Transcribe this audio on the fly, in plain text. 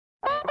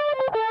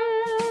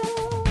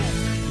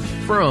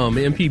From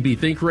MPB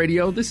Think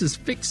Radio, this is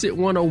Fix It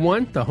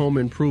 101, the home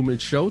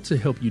improvement show to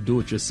help you do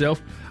it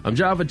yourself. I'm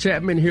Java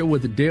Chapman here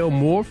with Dale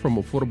Moore from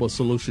Affordable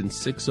Solutions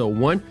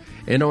 601.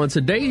 And on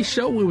today's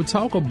show, we will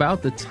talk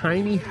about the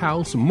tiny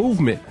house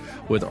movement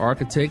with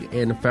architect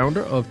and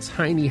founder of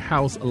Tiny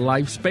House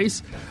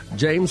Lifespace,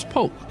 James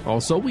Polk.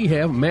 Also, we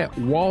have Matt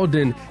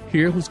Walden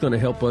here who's going to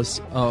help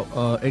us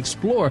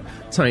explore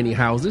tiny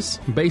houses.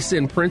 Based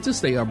in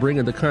Prentice, they are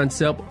bringing the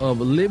concept of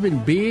living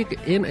big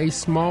in a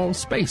small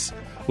space.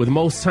 With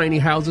most tiny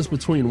houses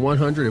between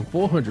 100 and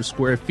 400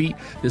 square feet,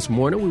 this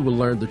morning we will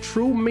learn the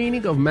true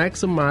meaning of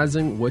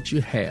maximizing what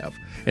you have.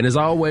 And as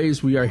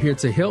always, we are here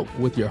to help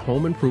with your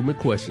home improvement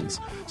questions.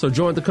 So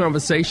join the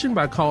conversation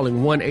by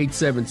calling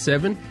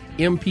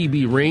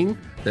 1-877-MPB-RING.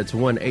 That's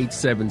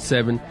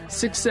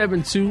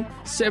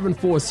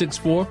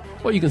 1-877-672-7464.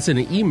 Or you can send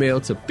an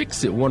email to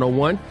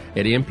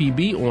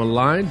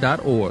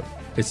fixit101@mpbonline.org.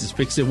 This is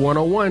Fix It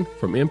 101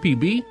 from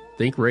MPB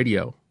Think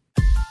Radio.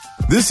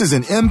 This is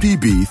an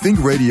MPB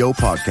Think Radio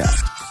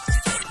podcast.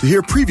 To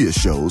hear previous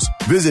shows,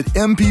 visit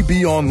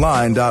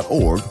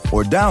mpbonline.org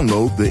or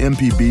download the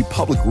MPB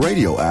Public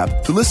Radio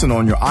app to listen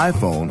on your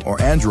iPhone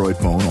or Android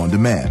phone on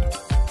demand.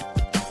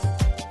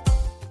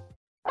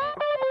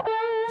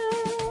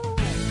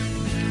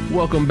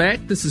 Welcome back.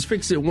 This is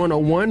Fix It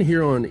 101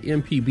 here on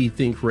MPB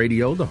Think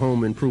Radio, the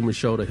home improvement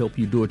show to help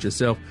you do it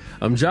yourself.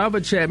 I'm Java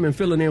Chapman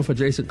filling in for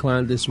Jason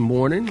Klein this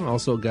morning.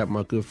 Also got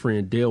my good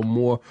friend Dale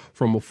Moore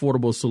from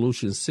Affordable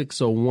Solutions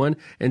 601.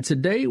 And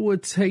today we're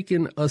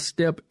taking a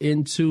step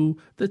into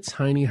the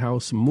tiny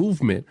house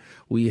movement.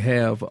 We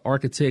have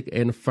architect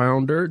and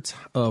founder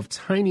of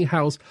Tiny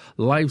House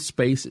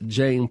Lifespace,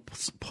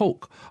 James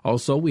Polk.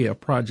 Also, we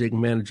have project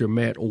manager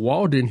Matt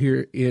Walden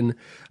here in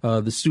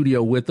the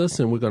studio with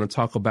us, and we're going to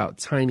talk about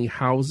tiny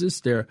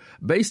houses. They're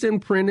based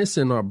in Prentice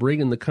and are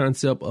bringing the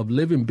concept of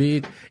living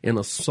big in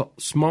a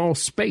small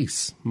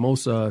space.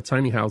 Most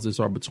tiny houses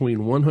are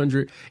between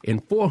 100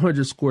 and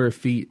 400 square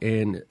feet,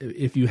 and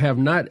if you have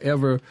not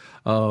ever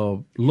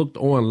looked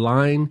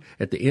online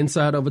at the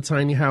inside of a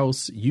tiny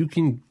house, you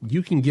can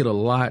get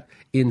a lot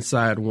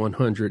inside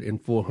 100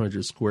 and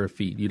 400 square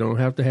feet. You don't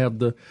have to have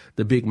the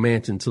big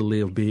mansion to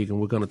live big, and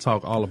we're going to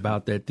talk all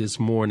about that this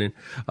morning.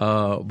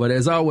 But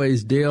as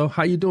always, Dale,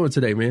 how you doing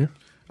today, man?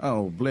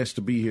 Oh, blessed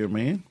to be here,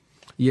 man.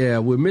 Yeah,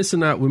 we're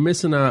missing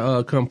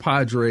our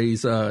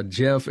compadres,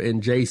 Jeff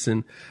and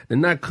Jason. They're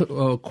not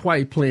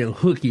quite playing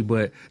hooky,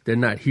 but they're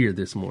not here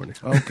this morning.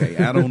 Okay,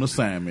 out on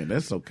assignment.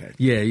 That's okay.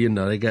 Yeah, you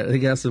know, they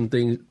got some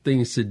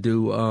things to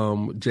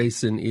do.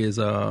 Jason is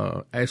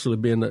actually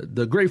being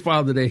the great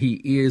father that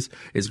he is.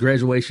 It's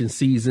graduation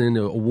season,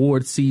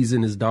 award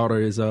season. His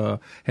daughter is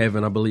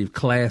having, I believe,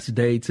 class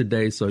day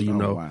today. So,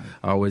 wow.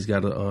 I always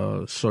got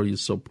to show you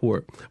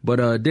support.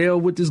 But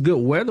Dale, with this good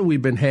weather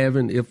we've been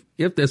having, if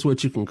that's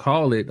what you can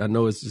call it, I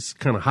know it's just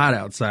kind of hot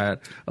outside.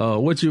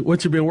 What you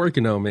been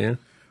working on, man?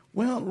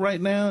 Well,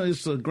 right now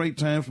it's a great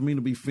time for me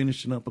to be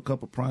finishing up a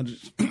couple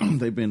projects.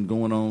 They've been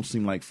going on,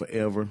 seem like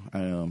forever.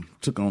 I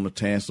took on the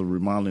task of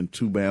remodeling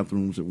 2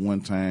 bathrooms at one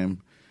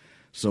time,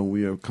 so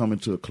we are coming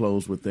to a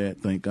close with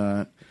that, thank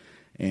God.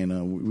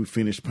 And we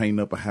finished painting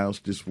up a house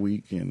this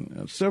week,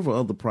 and several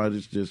other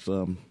projects just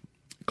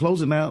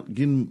closing out,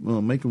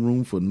 making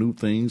room for new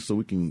things so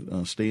we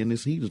can stay in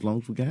this heat as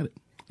long as we got it.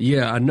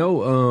 Yeah, I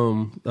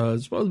know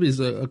it's supposed to be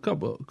a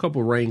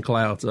couple rain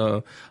clouds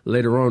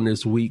later on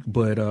this week,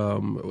 but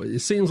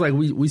it seems like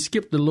we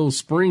skipped the little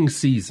spring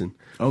season.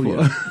 Oh,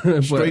 yeah.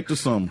 Straight to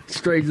summer.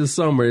 Straight to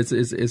summer.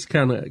 It's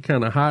kind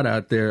of hot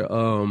out there.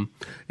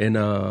 And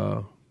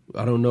I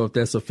don't know if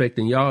that's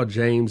affecting y'all,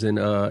 James and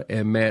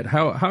Matt.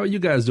 How are you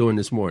guys doing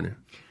this morning?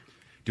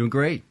 Doing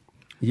great.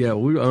 Yeah,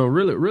 we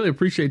really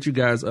appreciate you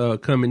guys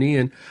coming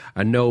in.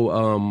 I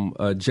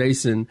know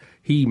Jason,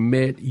 he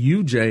met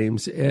you,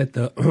 James, at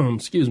the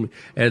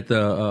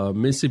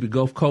Mississippi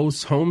Gulf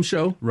Coast Home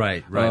Show.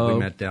 Right. We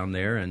met down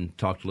there and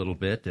talked a little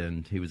bit,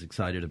 and he was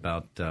excited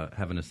about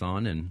having us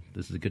on, and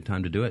this is a good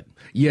time to do it.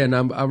 Yeah,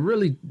 and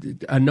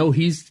I know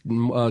he's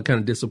kind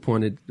of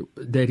disappointed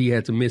that he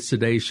had to miss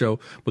today's show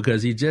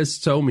because he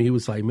just told me, he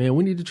was like, man,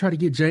 we need to try to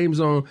get James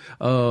on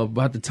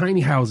about the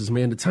tiny houses,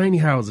 man, the tiny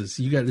houses.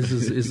 You got this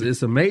is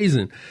it's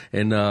amazing.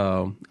 And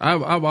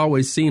I've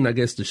always seen, I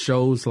guess, the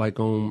shows like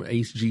on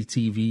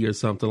HGTV or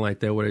something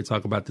like that where they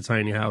talk about the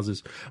tiny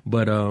houses.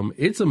 But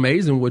it's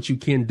amazing what you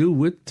can do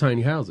with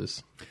tiny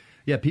houses.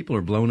 Yeah, people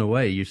are blown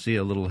away. You see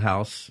a little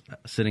house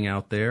sitting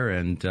out there,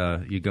 and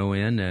you go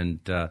in, and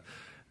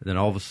then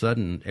all of a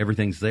sudden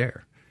everything's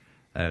there.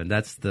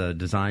 That's the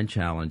design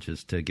challenge,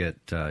 is to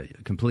get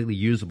completely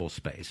usable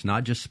space,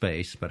 not just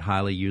space, but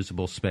highly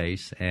usable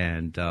space,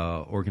 and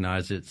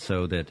organize it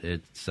so that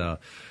it's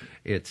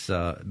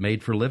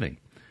made for living.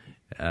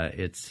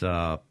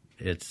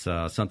 It's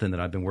something that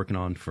I've been working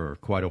on for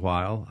quite a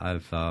while.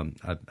 I've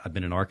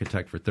been an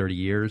architect for 30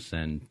 years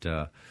and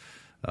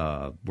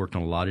worked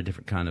on a lot of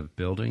different kind of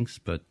buildings,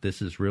 but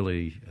this is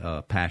really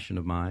a passion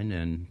of mine,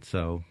 and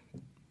so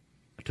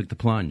took the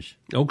plunge.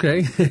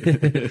 Okay.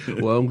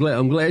 Well,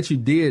 I'm glad you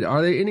did.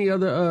 Are there any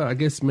other, I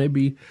guess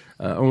maybe,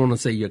 I don't want to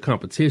say your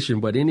competition,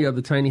 but any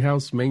other tiny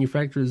house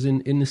manufacturers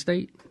in the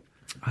state?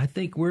 I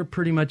think we're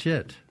pretty much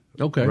it.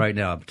 Okay. Right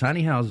now,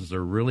 tiny houses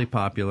are really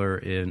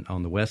popular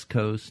on the West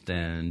Coast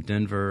and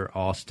Denver,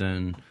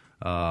 Austin,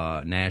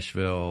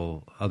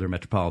 Nashville, other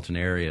metropolitan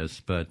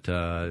areas. But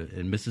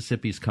in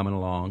Mississippi's coming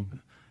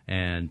along,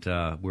 and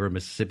we're a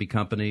Mississippi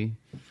company.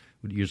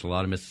 We use a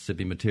lot of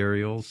Mississippi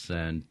materials,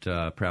 and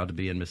proud to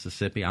be in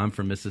Mississippi. I'm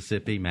from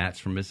Mississippi. Matt's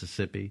from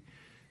Mississippi.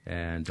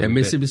 And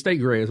Mississippi State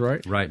grads,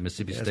 right? Right,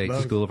 Mississippi State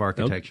School of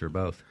Architecture,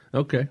 both.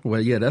 Okay, well,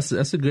 yeah, that's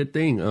a good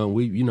thing.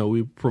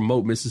 We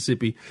promote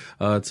Mississippi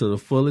to the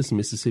fullest.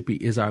 Mississippi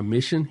is our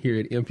mission here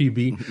at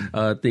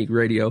MPB Think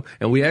Radio,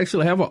 and we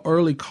actually have an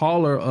early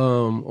caller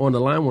on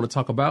the line. Want to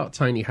talk about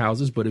tiny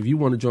houses, but if you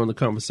want to join the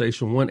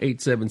conversation,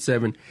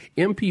 1-877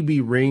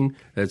 MPB Ring.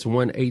 That's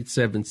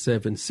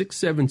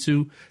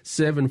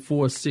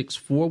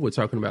 1-877-672-7464. We're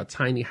talking about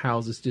tiny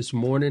houses this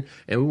morning,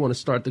 and we want to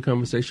start the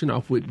conversation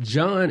off with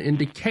John in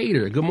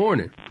Decatur. Good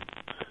morning.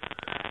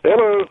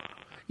 Hello.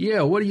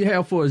 Yeah, what do you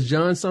have for us,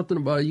 John? Something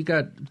about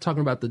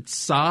talking about the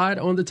sod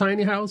on the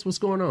tiny house? What's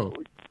going on?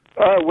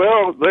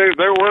 Well,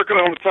 they're working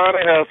on the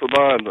tiny house of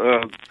mine.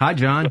 Hi,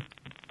 John.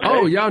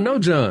 Oh, y'all know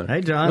John.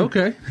 Hey, John.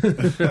 Okay.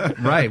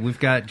 Right, we've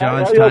got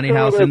John's How y'all tiny doing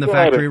house in the this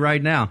factory Friday?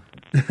 right now.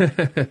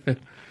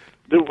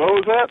 What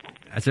was that?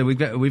 I said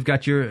we've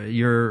got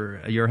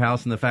your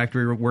house in the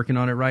factory. We're working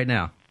on it right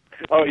now.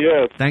 Oh,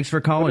 yes. Thanks for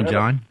calling,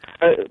 John.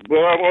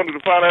 Well, I wanted to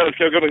find out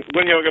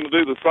when you're going to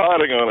do the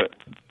siding on it.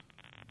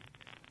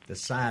 The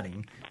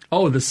siding.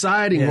 Oh, the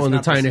siding Yes, on the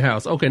not the tiny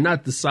house. Okay,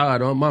 not the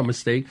sod. Oh, my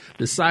mistake.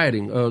 The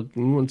siding. You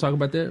want to talk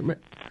about that, Matt?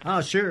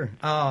 Oh, sure.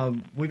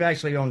 We've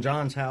actually, on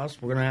John's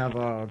house, we're going to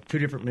have two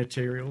different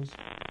materials.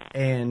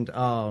 And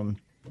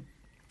on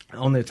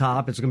the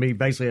top, it's going to be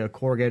basically a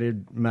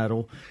corrugated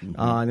metal.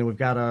 And then we've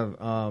got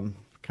a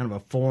kind of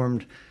a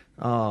formed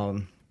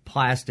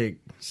plastic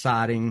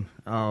siding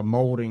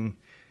molding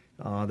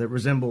that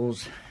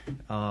resembles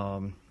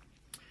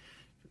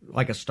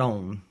like a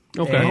stone.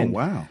 Okay. And, Oh,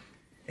 wow.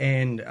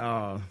 And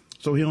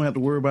So he don't have to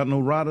worry about no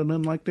rot or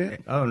nothing like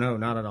that? oh no,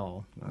 not at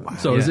all.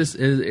 So Yeah.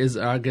 is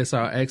I guess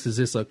I'll ask, is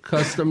this a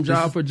custom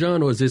job for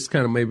John, or is this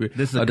kind of maybe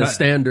This is the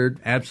standard?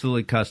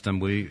 Absolutely custom.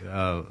 We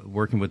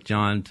working with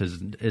John.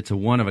 It's a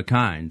one of a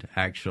kind,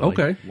 actually.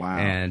 Okay. Wow.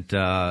 And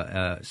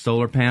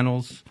solar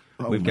panels.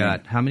 We've man.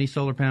 got how many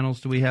solar panels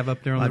do we have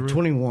up there on the roof?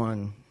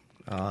 21.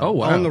 Oh,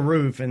 wow. On the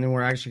roof, and then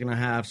we're actually going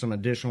to have some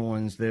additional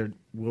ones that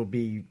will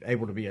be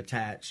able to be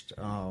attached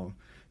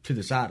to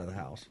the side of the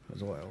house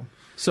as well.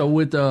 So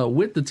with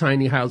the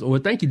tiny house,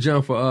 well, thank you,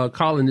 John, for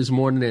calling this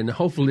morning, and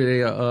hopefully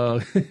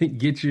they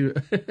get you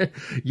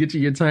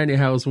your tiny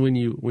house when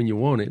you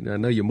want it. I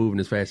know you're moving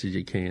as fast as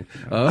you can,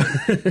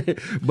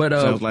 but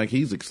Sounds like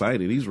he's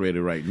excited. He's ready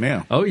right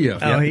now. oh yeah,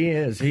 Oh, he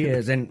is,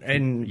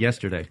 and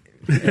Yesterday.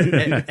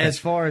 as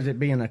far as it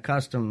being a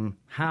custom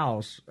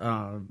house,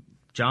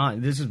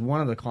 John, this is one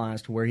of the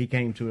clients to where he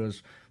came to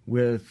us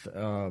with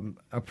a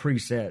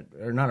preset,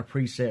 or not a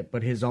preset,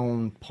 but his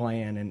own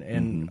plan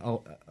and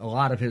a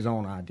lot of his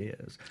own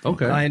ideas.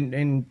 Okay.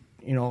 And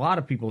you know, a lot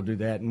of people do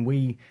that, and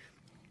we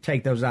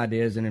take those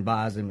ideas and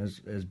advise them as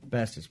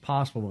best as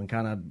possible and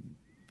kind of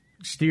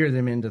steer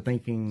them into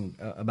thinking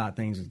about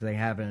things that they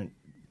haven't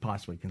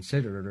possibly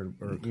considered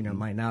or you know,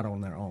 might not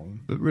on their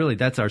own. But really,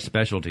 that's our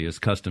specialty is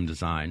custom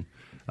design.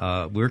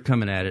 We're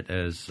coming at it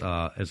as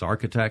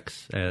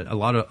architects. A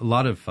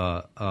lot of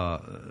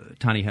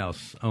tiny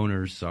house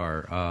owners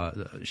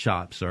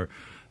shops are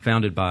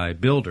founded by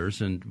builders,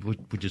 and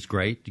which is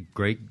great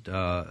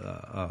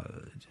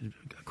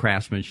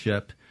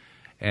craftsmanship.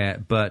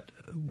 But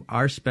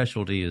our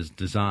specialty is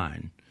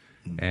design,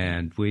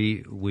 and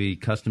we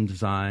custom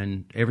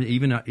design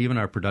even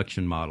our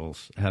production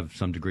models have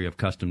some degree of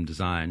custom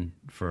design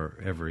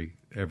for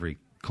every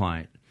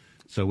client.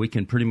 So we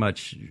can pretty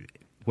much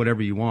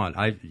whatever you want.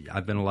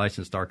 I've been a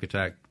licensed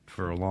architect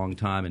for a long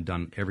time and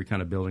done every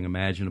kind of building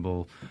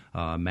imaginable.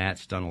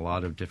 Matt's done a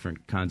lot of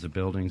different kinds of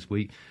buildings.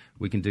 We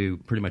can do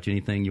pretty much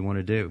anything you want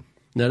to do.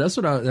 Now that's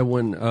what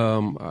when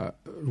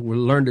we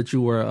learned that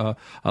you were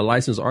a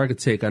licensed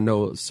architect. I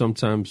know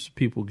sometimes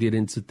people get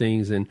into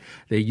things and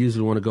they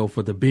usually want to go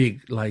for the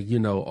big, like, you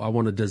know, I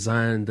want to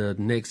design the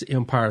next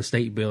Empire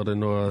State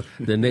Building or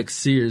the next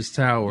Sears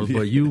Tower.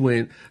 But you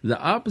went the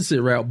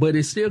opposite route. But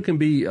it still can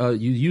be. You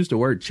used the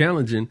word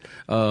challenging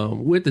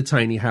with the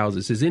tiny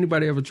houses. Has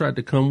anybody ever tried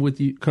to come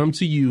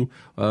to you?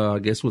 I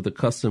guess with a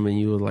custom, and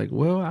you were like,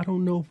 well, I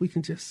don't know if we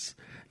can just.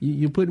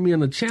 You put me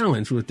on a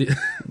challenge with it.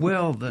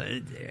 Well,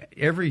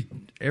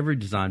 every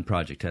design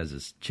project has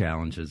its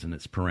challenges and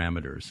its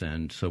parameters,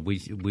 and so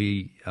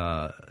we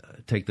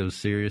take those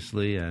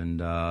seriously, and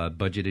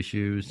budget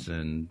issues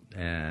and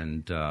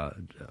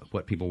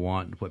what people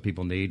want, what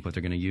people need, what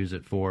they're going to use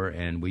it for,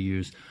 and we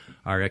use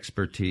our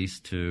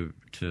expertise to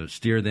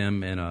steer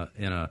them in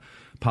a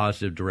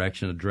positive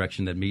direction, a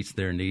direction that meets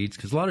their needs.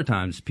 Because a lot of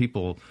times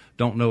people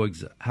don't know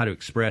how to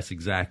express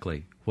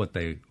exactly what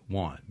they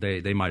want.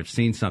 They might have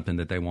seen something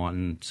that they want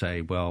and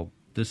say, well,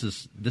 this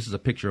is a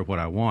picture of what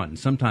I want. And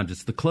sometimes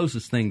it's the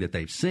closest thing that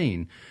they've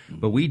seen,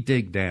 but we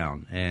dig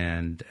down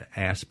and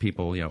ask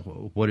people,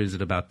 what is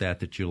it about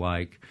that you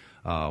like?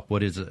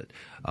 What is it?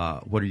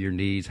 What are your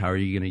needs? How are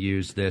you going to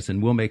use this?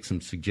 And we'll make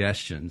some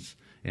suggestions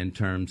in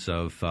terms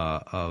of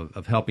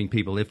helping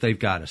people if they've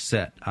got a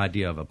set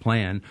idea of a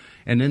plan.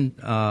 And then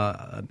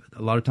a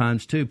lot of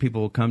times, too,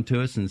 people will come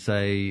to us and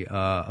say,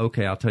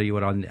 okay, I'll tell you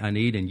what I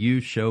need, and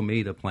you show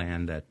me the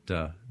plan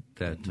that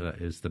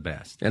is the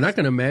best. And I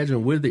can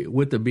imagine with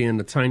it being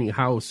a tiny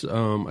house,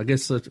 I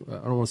guess I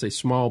don't want to say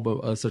small,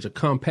 but such a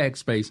compact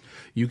space,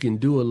 you can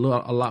do a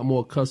lot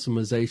more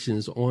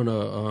customizations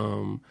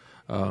on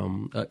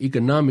a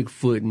economic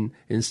footing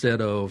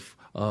instead of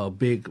a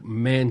big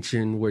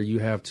mansion where you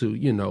have to,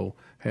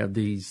 have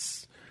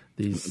these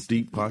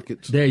deep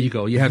pockets. There you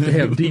go. You have to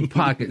have deep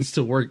pockets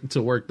to work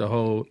the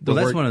whole. Well,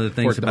 that's one of the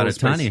things about a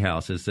tiny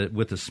house is that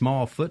with a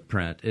small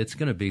footprint, it's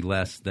going to be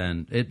less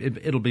than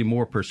it'll be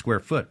more per square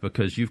foot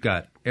because you've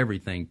got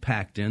everything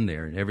packed in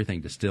there and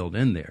everything distilled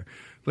in there.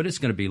 But it's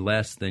going to be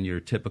less than your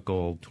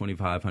typical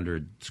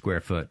 2,500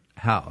 square foot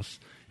house.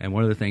 And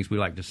one of the things we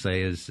like to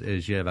say is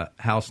you have a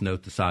house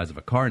note the size of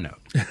a car note.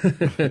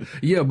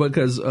 Yeah,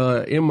 because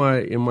in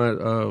my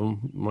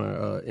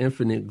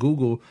infinite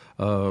Google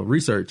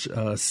research,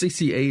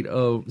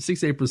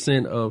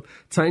 68% of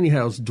tiny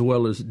house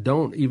dwellers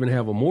don't even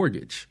have a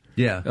mortgage.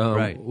 Yeah,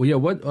 right. Well, yeah.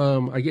 What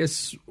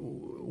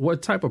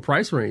type of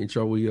price range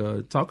are we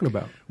talking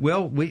about?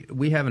 Well,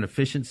 we have an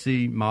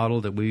efficiency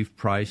model that we've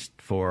priced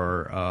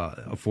for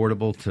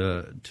affordable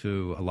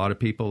to a lot of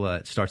people.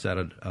 It starts out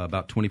at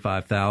about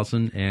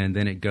 $25,000, and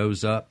then it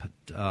goes up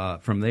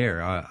from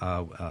there.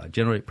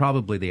 Generally,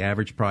 probably the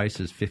average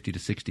price is $50,000 to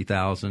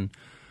 $60,000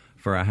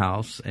 for a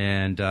house,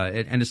 and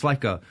it's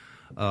like a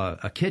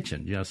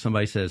kitchen.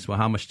 Somebody says, well,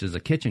 how much does a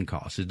kitchen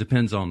cost? It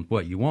depends on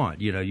what you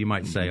want. You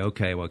might say,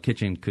 okay, well, a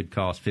kitchen could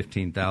cost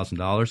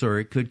 $15,000 or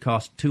it could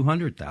cost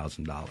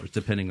 $200,000,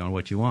 depending on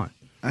what you want.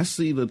 I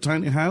see the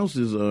tiny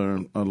houses are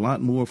a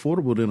lot more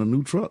affordable than a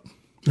new truck.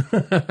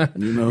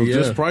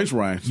 Just price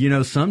rise.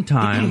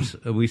 Sometimes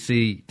we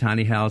see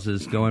tiny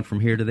houses going from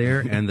here to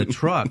there, and the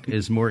truck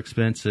is more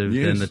expensive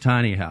than the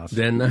tiny house.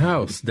 Than the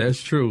house. That's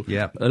true.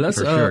 Yeah, for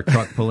sure.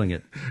 Truck pulling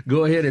it.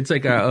 Go ahead and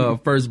take our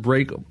first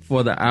break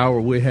for the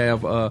hour. We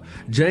have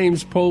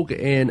James Polk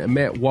and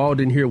Matt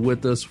Walden here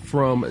with us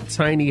from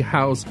Tiny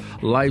House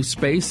Life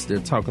Space. They're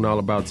talking all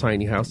about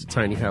tiny house, the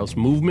tiny house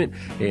movement,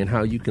 and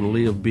how you can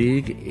live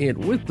big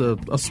and with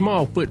a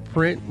small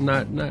footprint,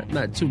 not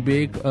too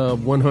big,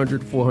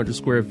 100, 400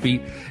 square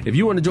feet. If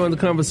you want to join the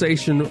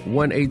conversation,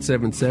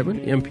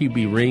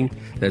 1-877-MPB-RING.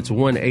 That's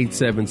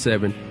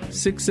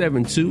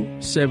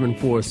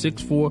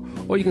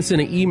 1-877-672-7464. Or you can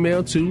send an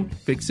email to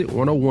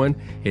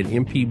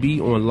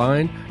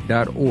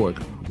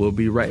fixit101@mpbonline.org. We'll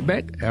be right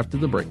back after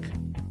the break.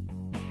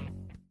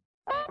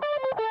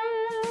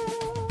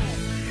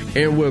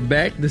 And we're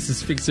back. This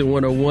is Fix It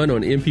 101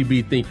 on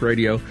MPB Think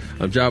Radio.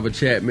 I'm Java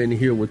Chapman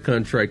here with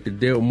contractor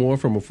Dale Moore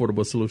from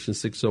Affordable Solutions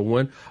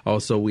 601.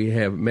 Also, we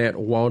have Matt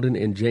Walden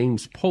and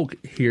James Polk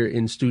here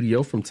in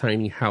studio from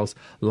Tiny House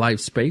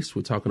Life Space.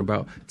 We're talking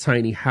about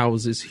tiny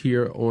houses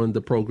here on the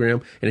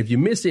program. And if you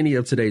missed any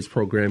of today's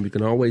program, you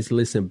can always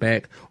listen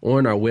back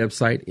on our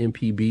website,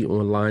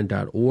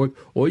 mpbonline.org,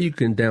 or you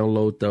can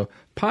download the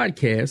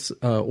podcast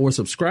or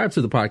subscribe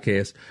to the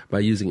podcast by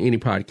using any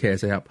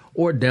podcast app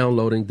or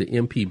downloading the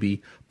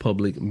MPB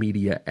Public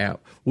Media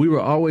app. We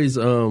were always,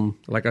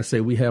 like I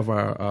say, we have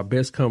our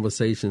best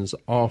conversations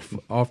off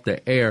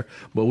the air,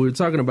 but we were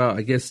talking about,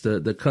 I guess, the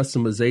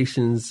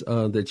customizations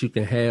that you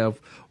can have.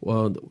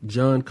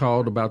 John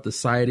called about the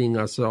siding.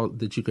 I saw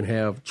that you can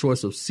have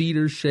choice of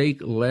cedar,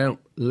 shake,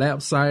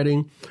 lap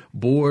siding,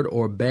 board,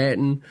 or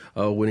batten.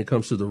 When it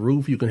comes to the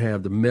roof, you can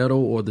have the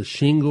metal or the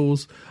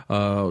shingles.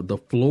 The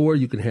floor,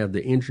 you can have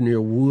the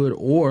engineered wood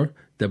or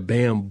the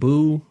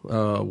bamboo,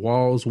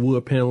 walls,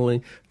 wood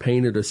paneling,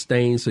 painted or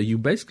stained. So you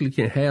basically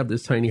can have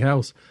this tiny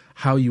house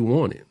how you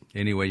want it.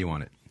 Any way you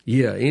want it.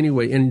 Yeah,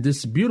 anyway. And this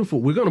is beautiful.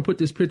 We're going to put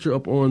this picture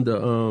up on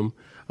the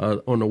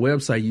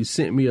website. You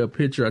sent me a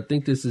picture. I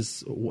think this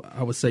is,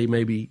 I would say,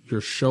 maybe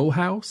your show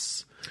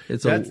house.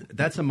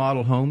 That's a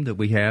model home that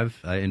we have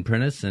in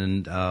Prentice,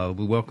 and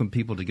we welcome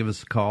people to give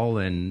us a call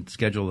and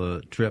schedule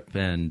a trip,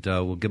 and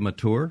we'll give them a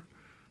tour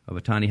of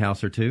a tiny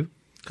house or two.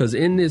 Because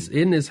in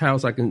this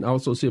house, I can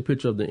also see a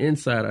picture of the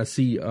inside. I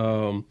see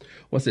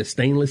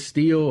stainless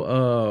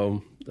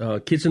steel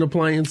kitchen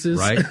appliances.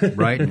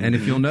 Right. And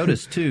if you'll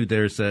notice too,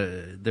 there's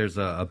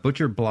a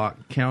butcher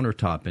block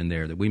countertop in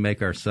there that we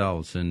make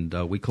ourselves, and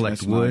we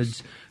collect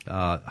woods,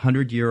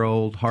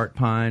 100-year-old heart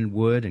pine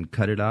wood, and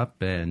cut it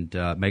up and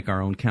make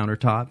our own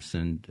countertops,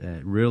 and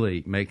it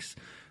really makes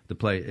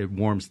it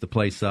warms the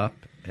place up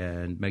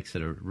and makes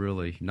it a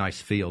really nice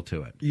feel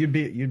to it. You'd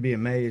be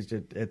amazed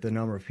at the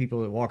number of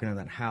people that walk into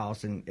that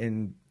house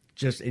and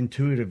just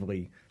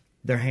intuitively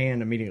their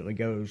hand immediately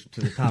goes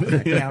to the top of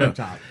that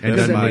countertop. And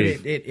Because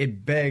doesn't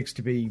it begs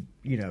to be,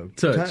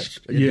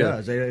 Touched. It Yeah.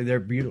 does. They're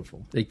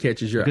beautiful. It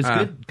catches your Because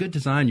eye. good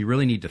design, you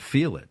really need to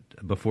feel it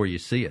before you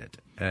see it.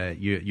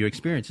 You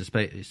experience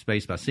the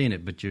space by seeing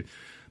it,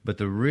 but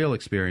the real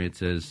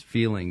experience is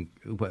feeling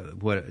what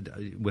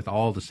with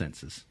all the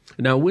senses.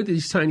 Now, with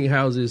these tiny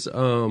houses,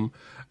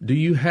 do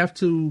you have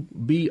to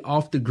be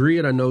off the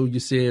grid? I know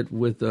you said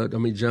with,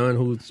 John,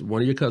 who's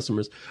one of your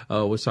customers,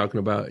 was talking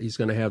about he's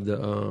going to have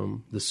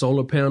the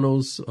solar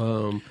panels.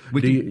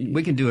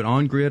 We can do it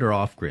on grid or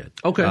off grid.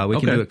 Okay, we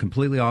can okay. do it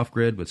completely off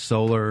grid with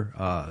solar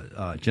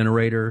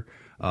generator.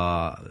 We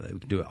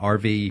can do an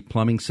RV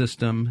plumbing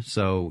system,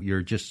 so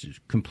you're just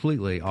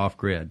completely off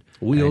grid.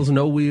 Wheels,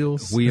 no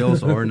wheels.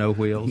 Wheels or no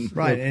wheels.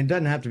 Right, and it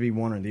doesn't have to be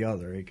one or the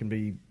other. It can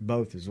be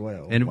both as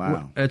well. And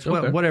Wow. it's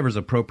Okay. whatever's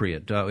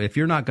appropriate. If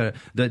you're not going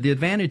to, the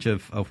advantage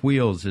of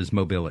wheels is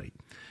mobility,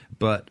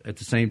 but at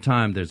the same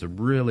time, there's a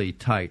really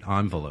tight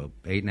envelope,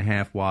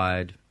 8.5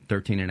 wide,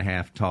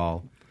 13.5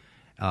 tall.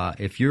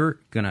 If you're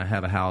going to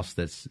have a house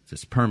that's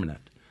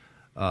permanent,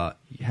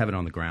 you have it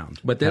on the ground.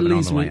 But that Have it on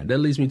leads the me. land. That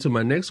leads me to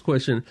my next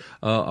question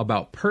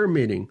about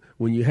permitting.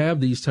 When you have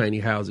these tiny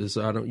houses,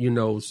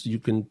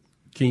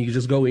 can you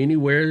just go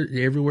anywhere,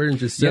 everywhere, and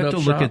just You set have up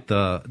to look shop?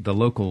 at the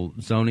local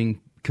zoning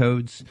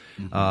codes.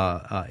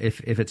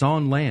 If it's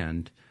on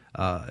land,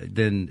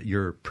 then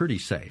you're pretty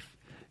safe.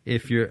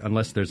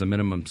 Unless there's a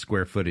minimum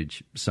square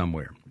footage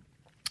somewhere.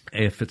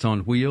 If it's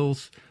on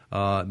wheels,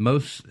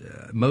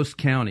 most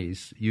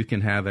counties you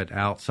can have it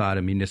outside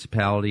a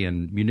municipality,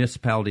 and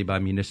municipality by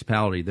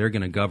municipality they're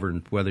going to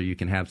govern whether you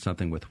can have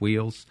something with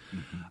wheels.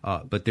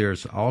 But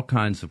there's all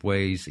kinds of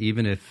ways.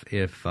 Even if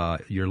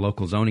your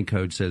local zoning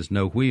code says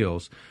no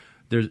wheels,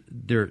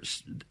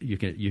 there's you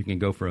can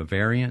go for a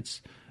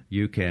variance.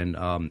 You can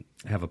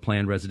have a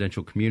planned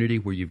residential community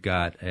where you've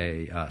got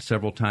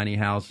several tiny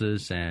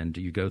houses, and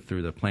you go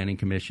through the planning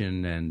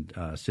commission and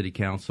city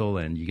council,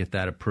 and you get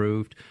that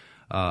approved.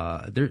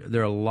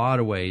 There are a lot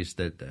of ways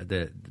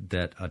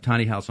that a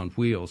tiny house on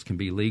wheels can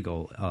be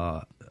legal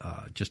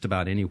just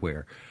about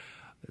anywhere.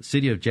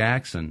 City of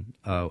Jackson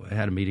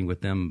had a meeting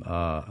with them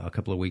a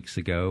couple of weeks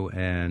ago,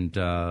 and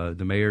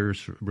the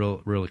mayor's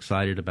real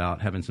excited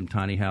about having some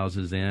tiny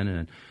houses in,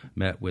 and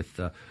met with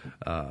the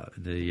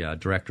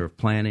director of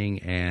planning,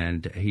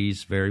 and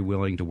he's very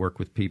willing to work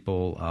with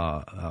people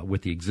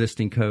with the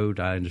existing code.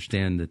 I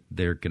understand that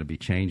they're going to be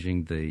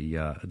changing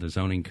the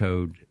zoning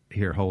code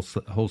here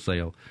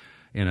wholesale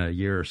in a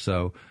year or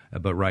so,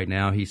 but right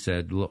now he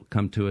said, "Look,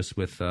 come to us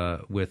with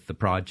the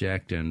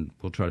project, and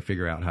we'll try to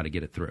figure out how to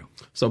get it through."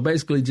 So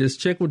basically,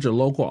 just check with your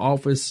local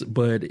office.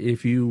 But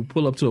if you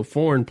pull up to a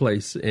foreign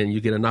place and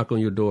you get a knock on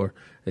your door,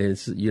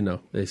 you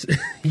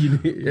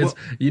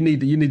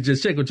need to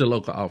just check with your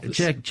local office.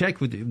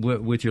 Check with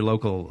your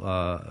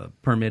local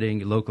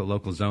permitting,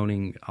 local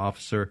zoning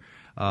officer.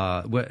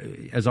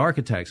 As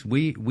architects,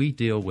 we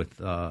deal with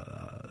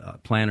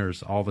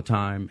planners all the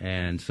time,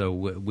 and so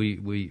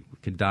we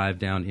can dive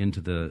down into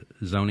the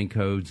zoning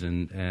codes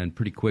and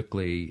pretty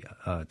quickly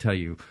tell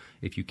you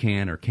if you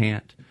can or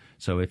can't.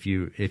 So if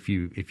you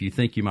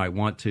think you might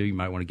want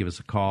to give us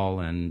a call,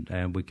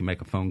 and we can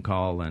make a phone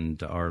call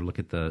or look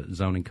at the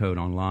zoning code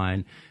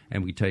online,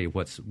 and we tell you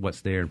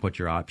what's there and what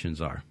your options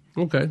are.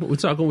 Okay, we're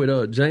talking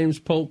with James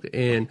Polk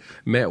and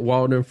Matt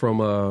Walden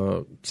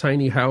from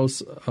Tiny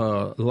House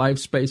Life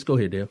Space. Go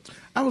ahead, Dale.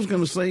 I was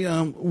going to say,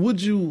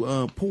 would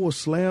you pour a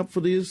slab for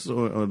this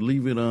or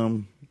leave it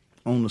on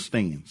the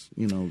stands?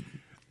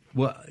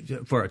 Well,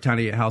 for a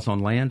tiny house on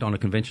land on a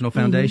conventional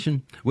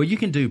foundation, well, you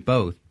can do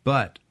both,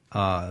 but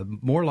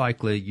more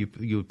likely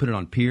you would put it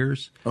on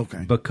piers.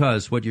 Okay.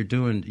 Because what you're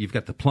doing, you've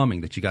got the plumbing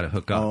that you got to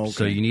hook up. Oh, okay.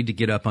 So you need to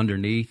get up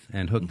underneath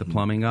and hook the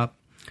plumbing up.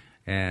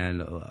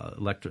 And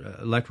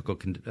electrical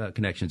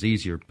connection's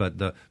easier,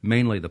 but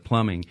mainly the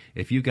plumbing.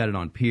 If you got it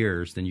on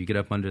piers, then you get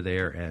up under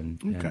there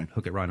and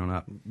hook it right on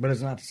up. But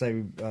it's not to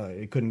say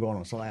it couldn't go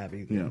on a slab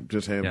either. Yeah,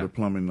 just have the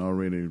plumbing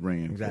already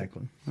ran.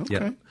 Exactly. Okay.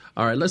 Yep.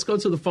 All right, let's go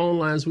to the phone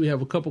lines. We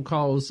have a couple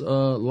calls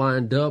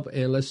lined up,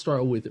 and let's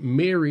start with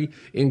Mary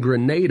in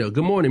Grenada.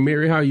 Good morning,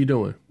 Mary. How are you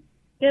doing?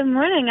 Good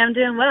morning. I'm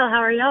doing well.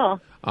 How are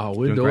y'all? Oh,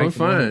 we're Doing doing great.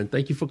 fine.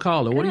 Thank you for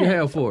calling. What do you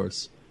have for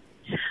us?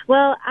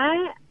 Well,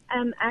 I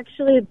am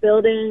actually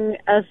building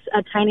a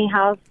tiny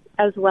house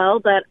as well,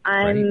 but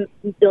I'm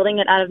building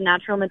it out of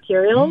natural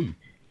materials.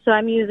 So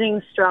I'm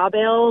using straw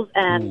bales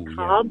and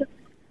cob,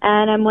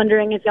 and I'm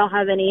wondering if y'all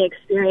have any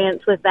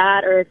experience with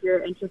that, or if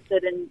you're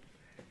interested in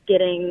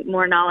getting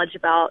more knowledge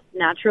about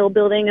natural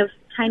building of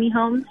tiny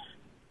homes.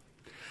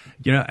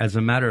 As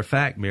a matter of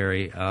fact,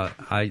 Mary,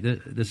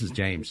 this is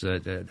James.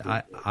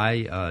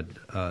 I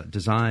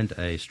designed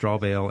a straw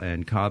bale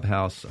and cob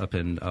house up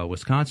in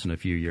Wisconsin a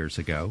few years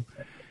ago.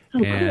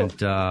 Oh, and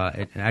cool.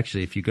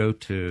 Actually, if you go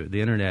to the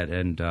internet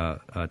and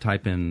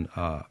type in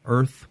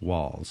earth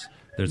walls,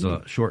 there's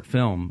a short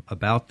film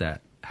about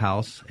that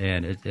house.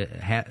 And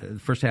the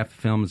first half of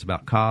the film is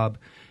about cob,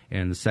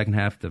 and the second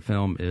half of the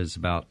film is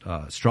about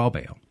straw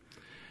bale.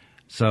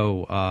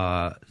 So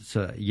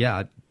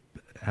yeah,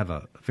 have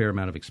a fair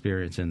amount of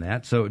experience in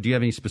that. So do you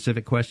have any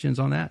specific questions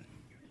on that?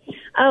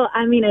 Oh,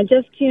 I mean, I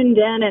just tuned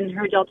in and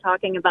heard y'all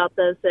talking about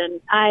this, and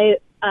I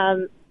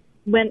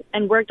went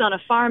and worked on a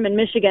farm in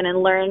Michigan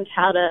and learned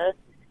how to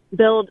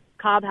build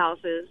cob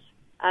houses.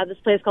 This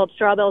place called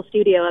Strawbell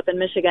Studio up in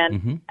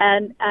Michigan,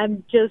 and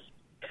I'm just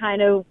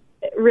kind of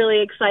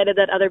really excited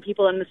that other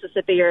people in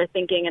Mississippi are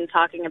thinking and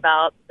talking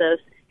about this,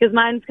 because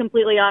mine's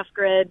completely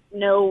off-grid,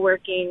 no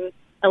working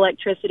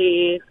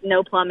electricity,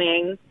 no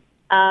plumbing.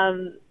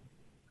 I'm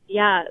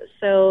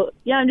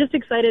just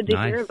excited to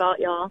hear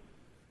about y'all.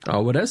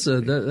 Oh, well, that's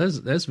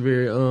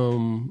very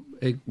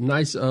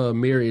nice,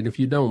 Mary. And if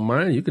you don't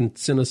mind, you can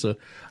send us a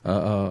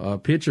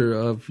picture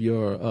of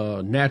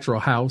your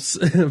natural house,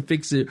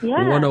 Fix It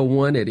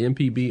 101 at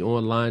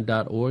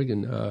mpbonline.org,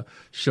 and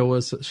show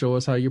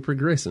us how you're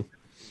progressing.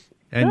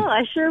 And,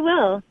 I sure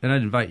will. And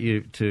I'd invite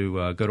you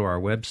to go to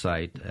our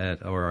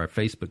website or our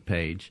Facebook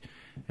page,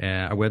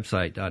 our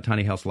website,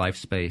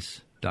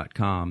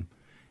 tinyhouselifespace.com.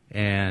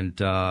 and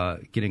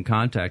get in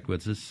contact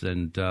with us.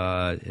 And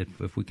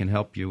if we can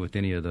help you with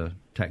any of the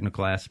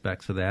technical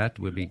aspects of that,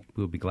 we'll be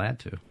glad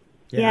to.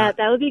 Yeah,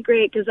 that would be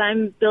great, because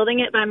I'm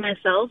building it by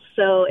myself,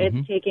 so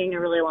it's taking a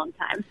really long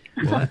time.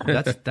 Well,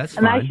 that's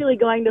I'm fine. actually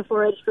going to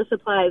forage for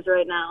supplies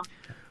right now.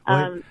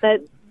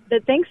 But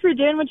thanks for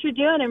doing what you're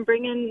doing and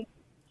bringing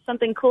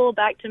something cool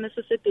back to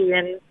Mississippi,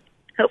 and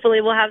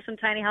hopefully we'll have some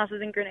tiny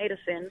houses in Grenada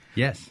soon.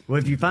 Yes. Well,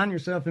 if you find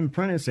yourself in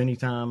Prentice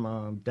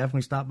anytime,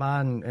 definitely stop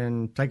by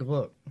and take a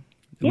look.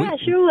 Yeah,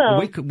 sure will.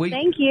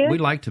 Thank you. We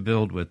like to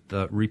build with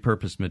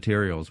repurposed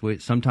materials.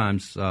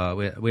 Sometimes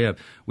we have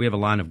a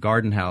line of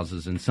garden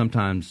houses, and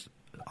sometimes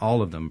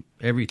all of them,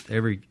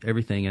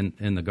 everything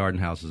in the garden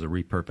house is a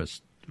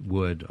repurposed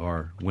wood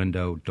or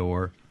window,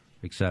 door,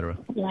 etc.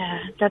 Yeah,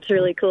 that's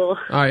really cool.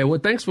 All right. Well,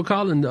 thanks for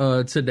calling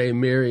today,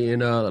 Mary.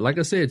 And like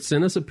I said,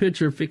 send us a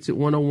picture, Fix It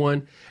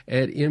 101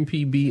 at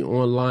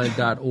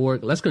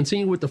mpbonline.org. Let's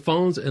continue with the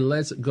phones, and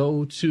let's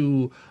go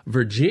to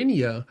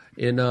Virginia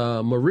in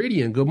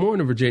Meridian. Good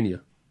morning,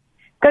 Virginia.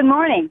 Good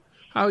morning.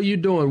 How are you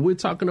doing? We're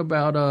talking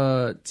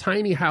about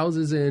tiny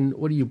houses, and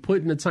what are you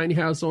putting a tiny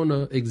house on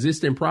the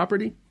existing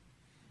property?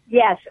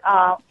 Yes,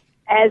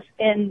 as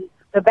in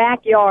the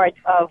backyard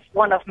of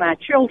one of my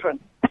children.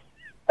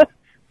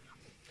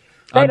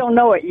 They don't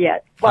know it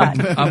yet, but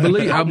I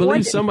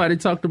believe somebody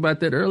talked about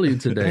that earlier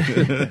today.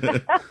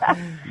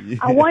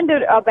 I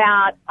wondered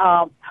about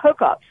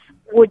hookups.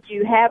 Would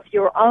you have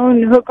your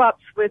own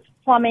hookups with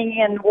plumbing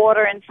and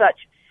water and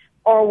such,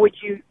 or would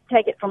you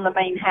take it from the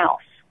main house?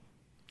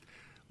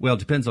 Well, it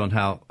depends on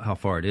how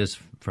far it is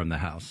from the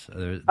house.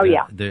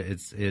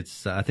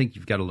 It's. I think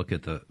you've got to look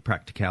at the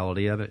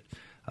practicality of it.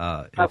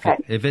 Okay.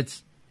 If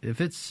it's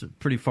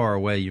pretty far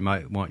away, you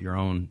might want your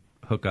own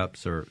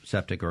hookups or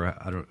septic, or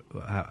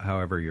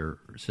however your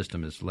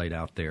system is laid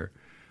out there.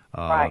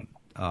 Right.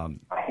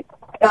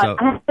 So,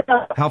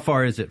 how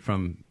far is it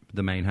from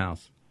the main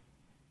house?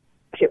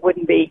 It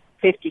wouldn't be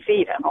 50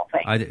 feet, I don't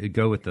think. I'd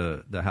go with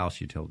the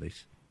house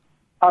utilities.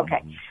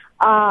 Okay.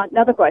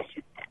 Another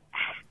question.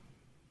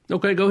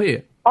 Okay, go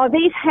ahead. Are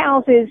these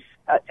houses,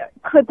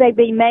 could they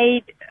be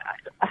made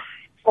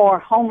for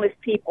homeless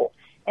people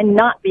and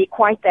not be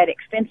quite that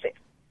expensive?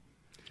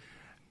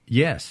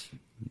 Yes.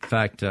 In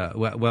fact,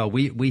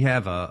 we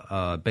have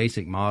a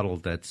basic model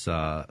that's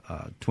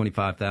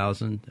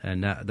 $25,000,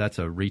 and that's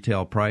a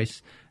retail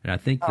price. And I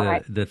think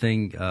the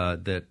thing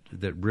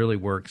that really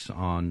works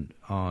on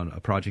a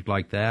project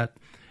like that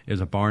is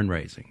a barn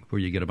raising,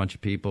 where you get a bunch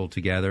of people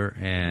together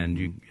and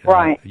you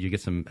get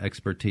some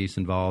expertise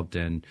involved,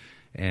 and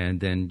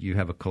then you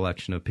have a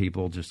collection of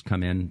people just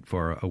come in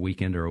for a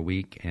weekend or a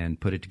week and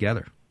put it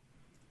together.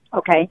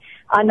 Okay.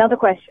 Another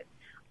question.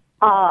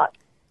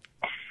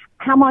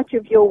 How much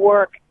of your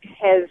work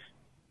has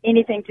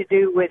anything to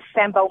do with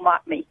Sambo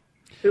Mockbee,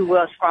 who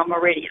was from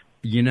Meridian?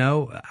 You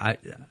know,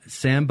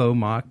 Sambo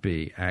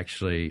Mockbee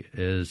actually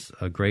is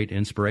a great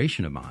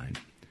inspiration of mine.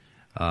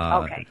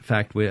 Okay. In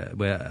fact,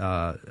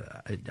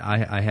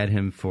 I had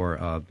him for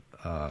a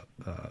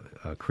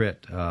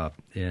crit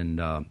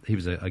he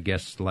was a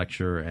guest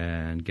lecturer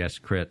and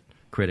guest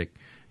critic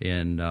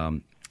in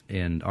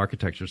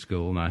architecture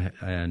school,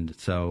 and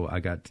so I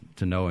got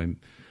to know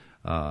him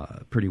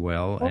pretty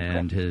well,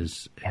 and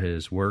his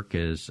work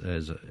is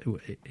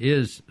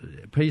he's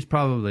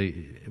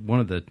probably one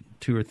of the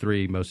 2 or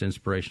 3 most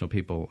inspirational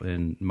people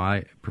in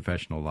my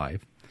professional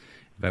life.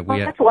 But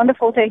that's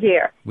wonderful to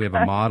hear. We have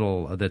a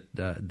model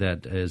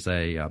that is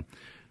a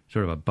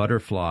sort of a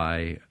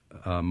butterfly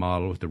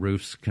model with the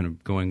roofs kind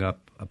of going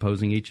up,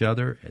 opposing each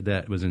other.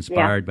 That was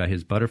inspired by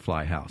his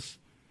butterfly house.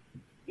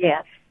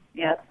 Yes,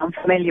 I'm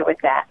familiar with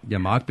that. Yeah,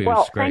 Mockbee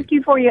was great. Thank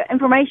you for your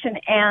information,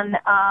 and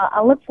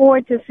I look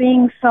forward to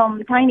seeing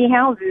some tiny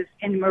houses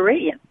in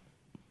Meridian.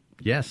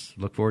 Yes,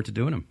 look forward to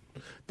doing them.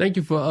 Thank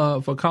you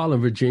for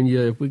calling, Virginia.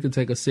 If we could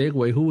take a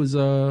segue, who was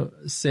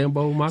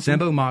Sambo Mockbee?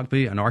 Sambo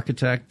Mockbee, an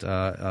architect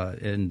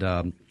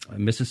in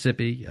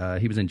Mississippi.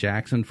 He was in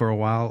Jackson for a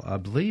while. I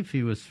believe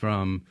he was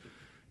from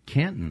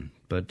Canton.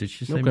 But did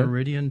she say Okay.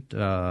 Meridian?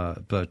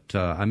 But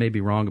I may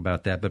be wrong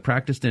about that. But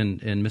practiced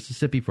in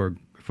Mississippi for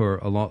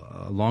a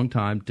long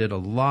time. Did a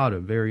lot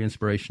of very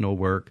inspirational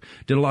work.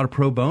 Did a lot of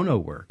pro bono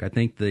work. I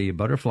think the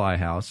Butterfly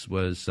House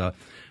was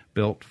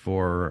built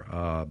for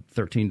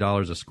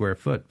 $13 a square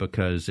foot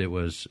because it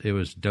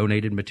was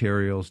donated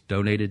materials,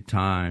 donated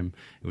time.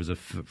 It was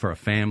for a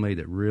family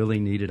that really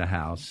needed a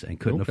house and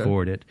couldn't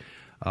afford it.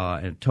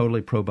 And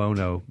totally pro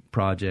bono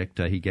project.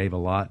 He gave a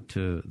lot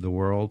to the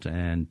world,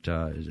 and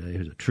he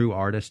was a true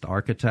artist,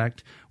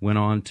 architect. Went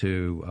on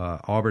to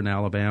Auburn,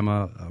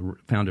 Alabama,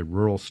 founded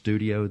Rural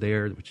Studio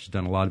there, which has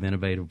done a lot of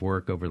innovative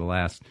work over the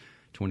last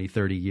 20,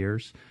 30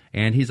 years.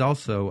 And he's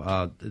also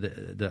a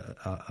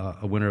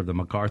winner of the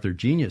MacArthur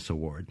Genius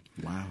Award.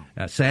 Wow.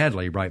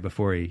 Sadly, right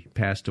before he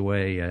passed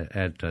away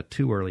at a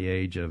too early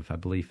age of, I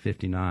believe,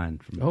 59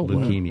 from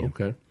leukemia. Wow.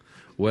 Okay.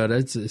 Well,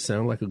 it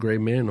sounds like a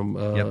great man.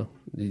 Yep.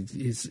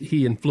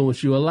 He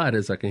influenced you a lot,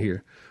 as I can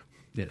hear.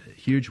 Yeah,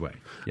 huge way.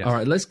 Yes. All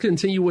right, let's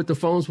continue with the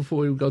phones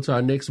before we go to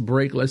our next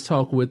break. Let's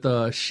talk with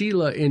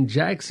Sheila in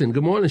Jackson.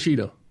 Good morning,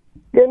 Sheila.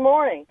 Good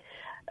morning.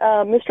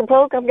 Mr.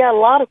 Polk, I've got a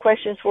lot of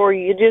questions for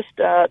you. This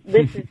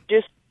is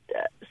just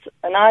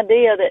an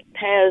idea that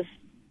has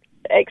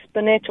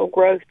exponential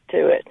growth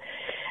to it.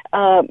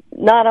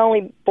 Not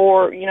only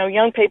for,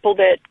 young people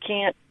that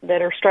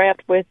are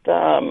strapped with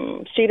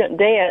student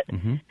debt,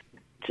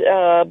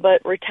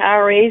 but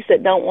retirees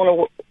that don't want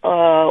to,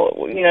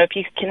 if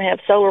you can have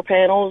solar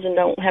panels and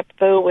don't have to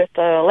fool with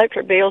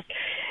electric bills,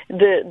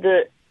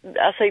 I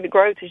see the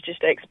growth is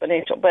just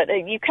exponential. But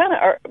you kind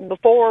of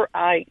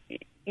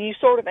you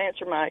sort of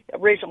answered my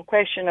original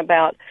question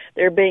about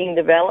there being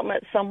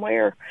development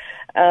somewhere.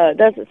 It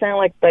doesn't sound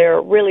like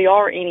there really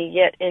are any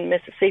yet in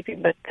Mississippi,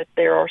 but that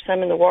there are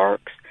some in the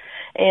works.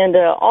 And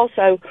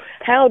also,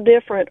 how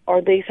different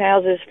are these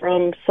houses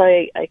from,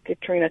 say, a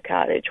Katrina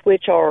cottage,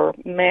 which are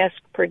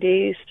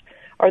mass-produced?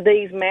 Are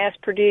these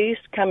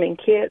mass-produced, come in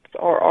kits,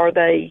 or are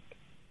they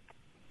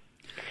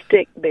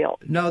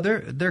stick-built? No,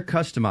 they're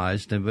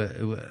customized.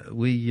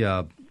 We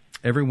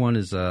everyone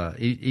is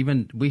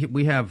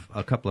we have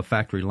a couple of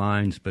factory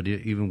lines, but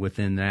even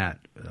within that,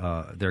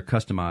 they're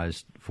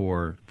customized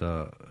for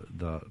the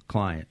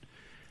client.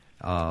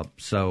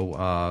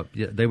 So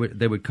they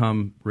would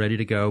come ready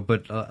to go.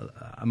 But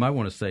I might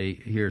want to say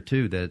here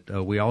too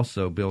that we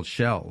also build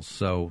shells.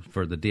 So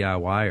for the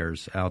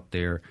DIYers out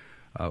there,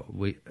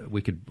 we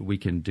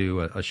can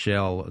do a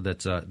shell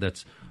that's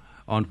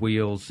on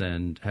wheels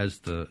and has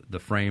the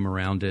frame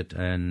around it,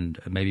 and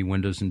maybe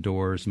windows and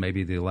doors,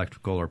 maybe the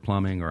electrical or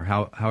plumbing, or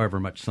however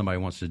much somebody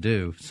wants to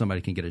do. Somebody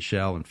can get a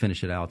shell and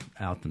finish it out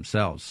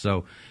themselves.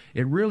 So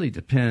it really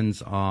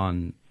depends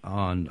on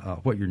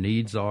what your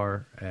needs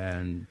are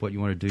and what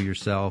you want to do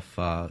yourself.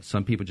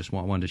 Some people just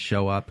want one to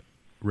show up,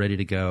 ready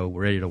to go,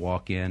 ready to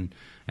walk in,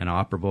 and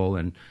operable.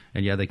 And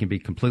yeah, they can be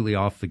completely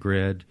off the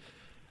grid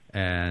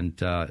and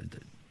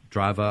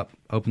drive up,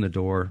 open the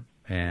door,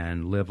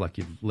 and live like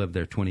you've lived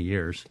there 20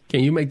 years.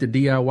 Can you make the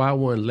DIY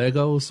one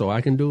Lego so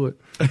I can do it?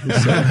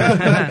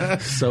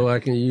 So I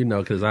can,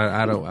 because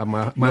I don't,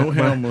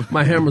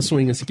 my hammer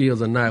swinging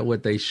skills are not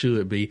what they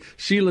should be.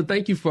 Sheila,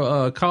 thank you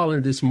for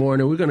calling this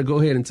morning. We're going to go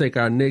ahead and take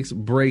our next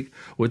break.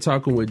 We're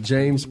talking with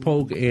James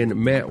Polk and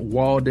Matt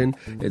Walden.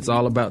 It's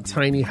all about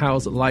tiny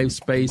house life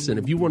space. And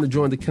if you want to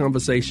join the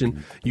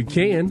conversation, you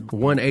can.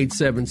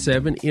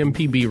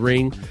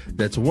 1-877-MPB-RING.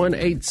 That's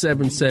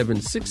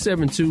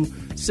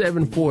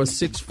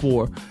 1-877-672-7464.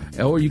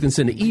 Or you can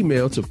send an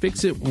email to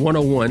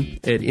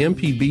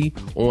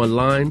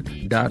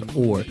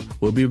fixit101@mpbonline.org.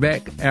 We'll be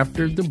back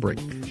after the break.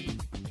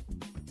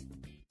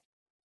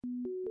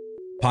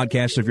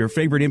 Podcasts of your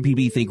favorite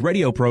MPB Think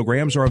radio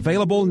programs are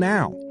available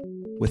now.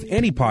 With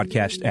any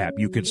podcast app,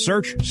 you can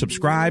search,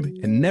 subscribe,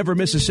 and never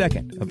miss a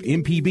second of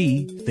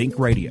MPB Think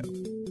Radio.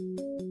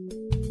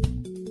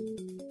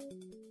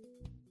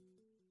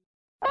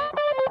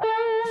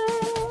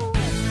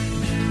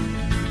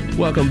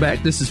 Welcome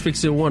back. This is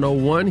Fix It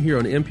 101 here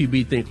on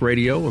MPB Think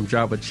Radio. I'm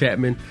Java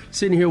Chapman,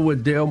 sitting here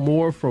with Dale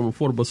Moore from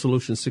Affordable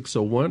Solutions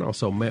 601,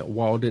 also Matt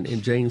Walden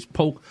and James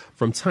Polk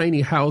from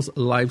Tiny House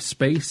Life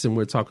Space, and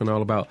we're talking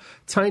all about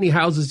tiny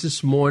houses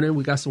this morning.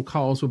 We got some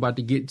calls we're about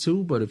to get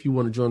to, but if you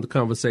want to join the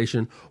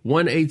conversation,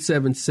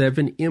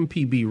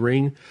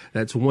 1-877-MPB-RING.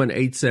 That's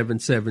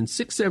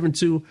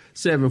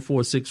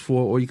 1-877-672-7464,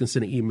 or you can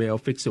send an email,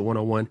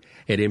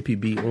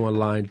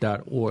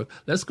 fixit101@mpbonline.org.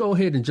 Let's go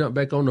ahead and jump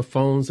back on the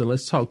phones, and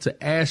let's talk to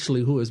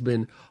Ashley, who has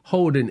been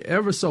holding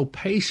ever so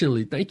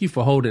patiently. Thank you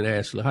for holding,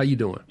 Ashley. How you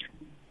doing?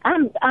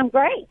 I'm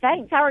great.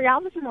 Thanks. How are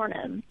y'all this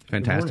morning?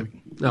 Fantastic.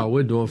 No,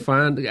 we're doing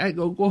fine.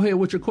 Go ahead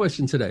with your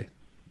question today.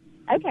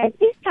 Okay.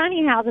 These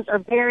tiny houses are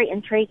very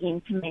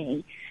intriguing to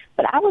me,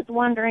 but I was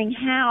wondering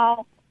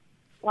how,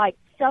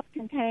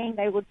 self-contained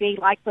they would be,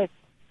 with,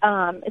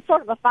 it's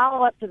sort of a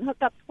follow-up to the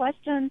hookup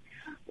question.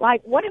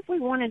 What if we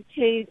wanted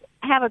to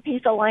have a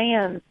piece of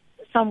land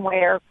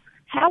somewhere?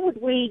 How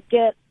would we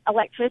get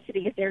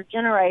electricity? Is there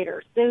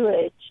generator,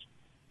 sewage?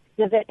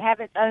 Does it have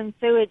its own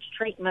sewage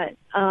treatment?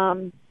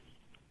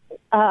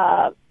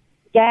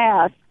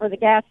 gas for the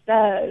gas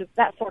stove,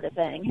 that sort of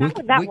thing. How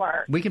would that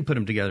work? We can put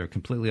them together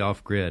completely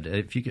off grid.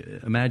 If you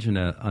could imagine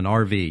an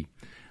RV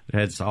that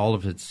has all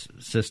of its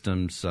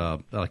systems,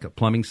 like a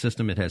plumbing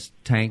system, it has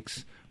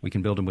tanks. We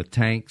can build them with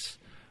tanks,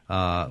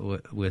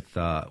 with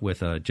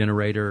a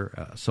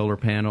generator, solar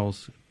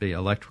panels, be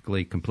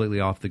electrically completely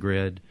off the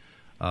grid.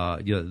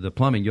 The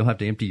plumbing, you'll have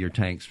to empty your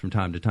tanks from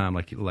time to time,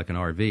 like an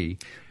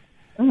RV.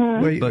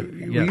 Mm-hmm. But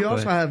you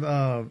also have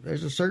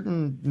there's a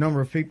certain number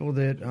of people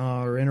that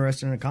are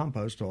interested in a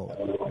compost toilet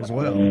as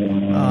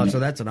well, so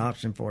that's an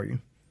option for you.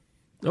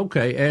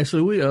 Okay,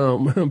 Ashley, we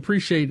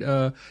appreciate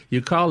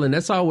you calling.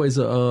 That's always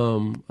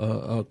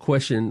a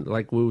question,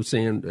 like we were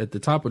saying at the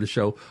top of the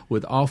show,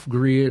 with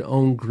off-grid,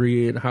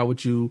 on-grid, how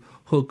would you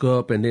hook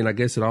up? And then I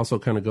guess it also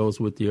kind of goes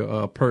with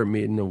your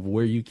permitting of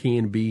where you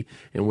can be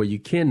and where you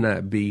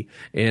cannot be.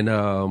 And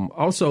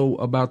also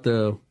about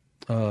the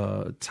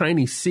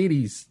tiny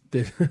cities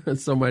that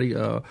somebody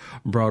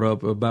brought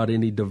up about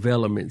any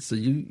development. So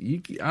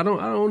I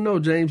don't know,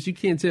 James, you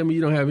can't tell me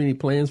you don't have any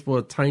plans for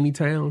a tiny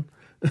town?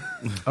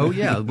 Oh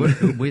yeah,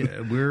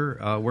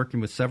 we're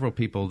working with several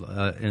people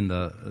in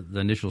the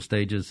initial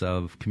stages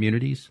of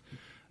communities.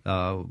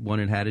 One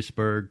in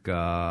Hattiesburg,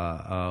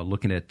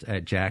 looking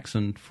at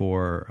Jackson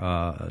for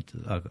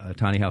a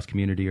tiny house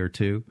community or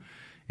two,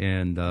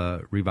 and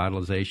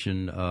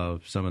revitalization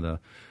of some of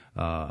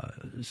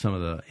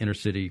the inner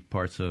city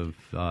parts of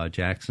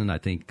Jackson. I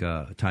think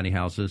tiny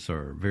houses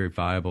are a very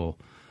viable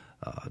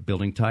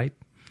building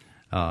type.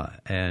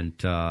 And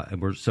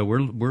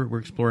we're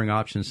exploring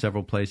options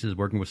several places,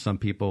 working with some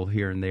people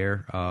here and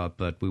there,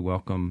 but we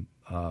welcome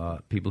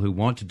people who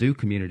want to do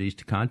communities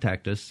to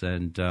contact us,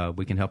 and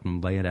we can help them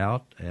lay it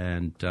out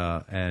and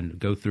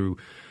go through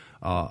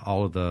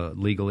all of the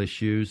legal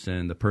issues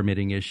and the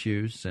permitting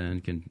issues,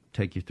 and can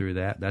take you through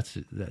that. That's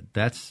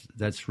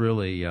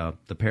really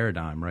the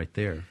paradigm right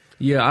there.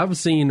 Yeah, I've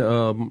seen,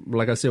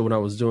 like I said, when I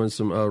was doing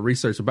some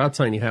research about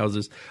tiny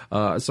houses,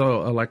 I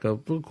saw like a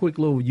quick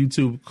little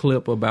YouTube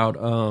clip about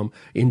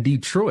in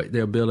Detroit,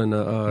 they're building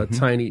a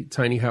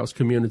tiny house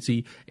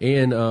community.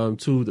 And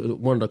to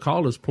one of the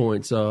callers'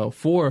 points,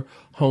 for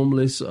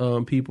homeless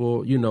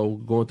people,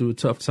 going through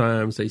tough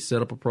times, they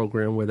set up a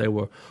program where they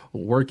were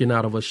working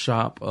out of a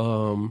shop,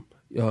 out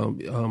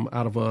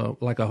of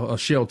a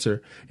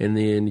shelter, and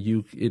then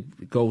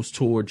it goes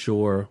towards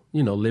your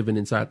living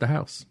inside the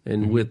house,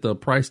 and with the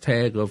price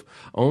tag of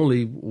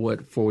only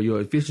for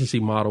your efficiency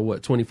model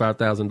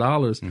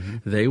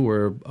 $25,000, they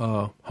were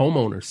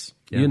homeowners.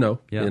 In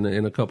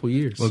a couple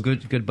years. Well,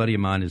 good buddy of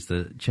mine is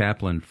the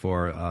chaplain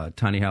for a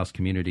tiny house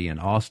community in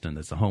Austin.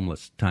 That's a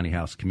homeless tiny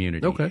house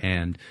community. Okay.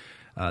 And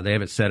they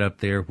have it set up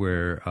there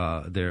where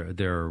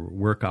there are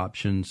work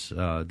options.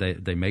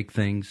 They make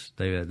things.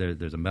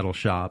 There's a metal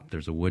shop.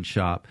 There's a wood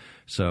shop.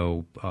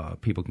 So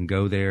people can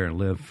go there and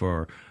live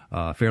for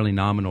fairly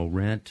nominal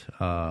rent,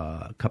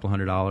 a couple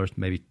 $100,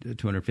 maybe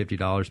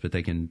 $250, but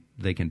they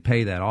can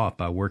pay that off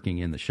by working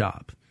in the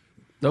shop.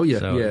 Oh yeah,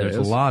 so yeah. There's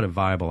a lot of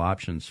viable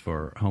options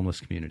for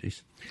homeless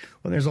communities.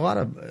 Well, there's a lot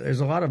of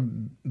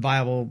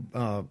viable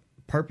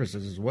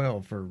purposes as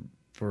well for.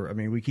 I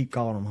mean, we keep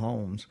calling them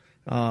homes,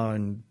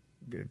 and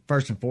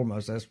first and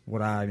foremost, that's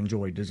what I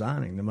enjoy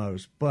designing the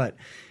most. But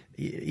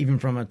even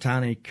from a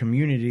tiny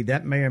community,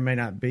 that may or may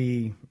not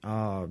be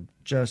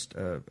just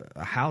a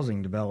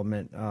housing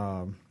development,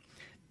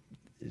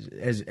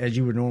 as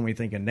you would normally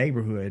think a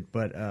neighborhood,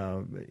 but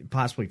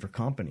possibly for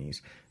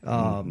companies,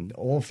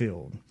 oil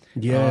field.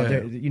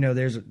 Yeah,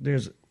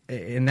 there's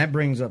and that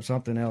brings up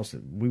something else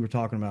that we were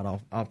talking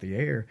about off the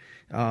air.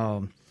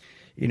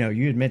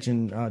 You had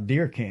mentioned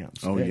deer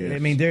camps. Oh, yes. I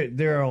mean,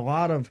 there are a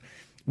lot of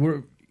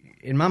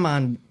in my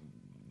mind,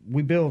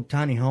 we build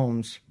tiny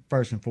homes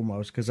first and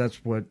foremost because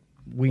that's what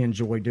we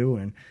enjoy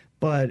doing.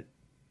 But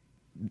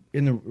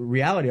in the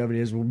reality of it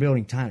is we're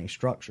building tiny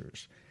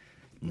structures.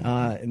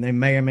 And they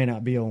may or may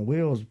not be on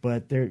wheels,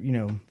 but there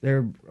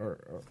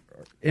are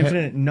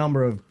infinite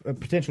number of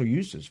potential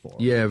uses for them.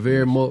 Yeah,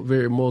 very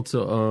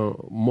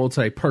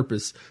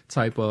multi-purpose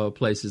type of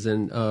places.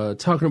 And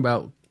talking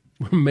about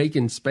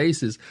making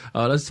spaces,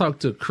 let's talk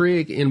to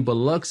Craig in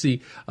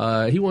Biloxi.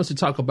 He wants to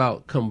talk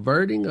about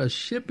converting a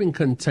shipping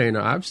container.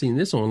 I've seen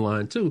this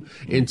online too,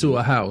 into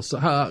a house.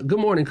 Good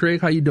morning, Craig.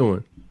 How you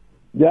doing?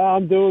 Yeah,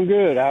 I'm doing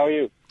good. How are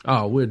you?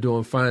 Oh, we're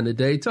doing fine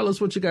today. Tell us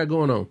what you got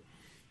going on.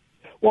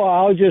 Well,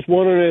 I was just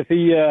wondering if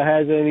he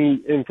has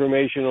any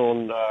information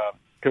on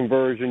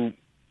conversion,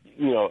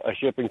 a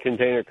shipping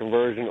container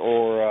conversion,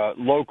 or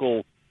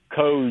local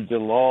codes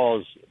and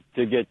laws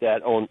to get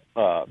that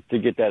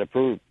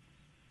approved.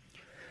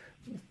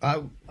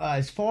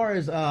 As far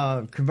as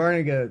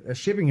converting a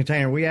shipping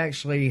container, we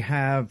actually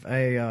have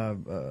a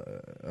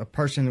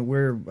person that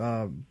we're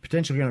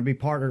potentially going to be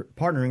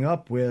partnering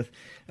up with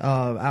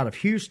out of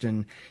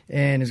Houston,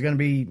 and is going to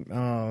be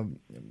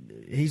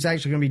he's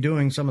actually going to be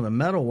doing some of the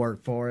metal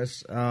work for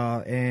us,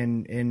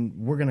 and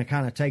we're going to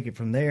kind of take it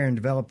from there and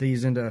develop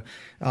these into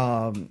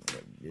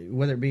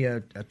whether it be a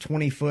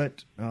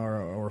 20-foot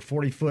or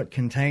 40-foot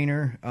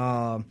container.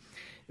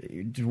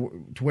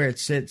 to where it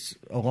sits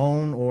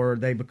alone, or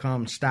they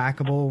become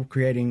stackable,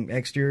 creating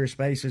exterior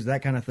spaces,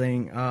 that kind of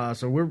thing.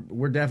 So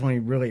we're definitely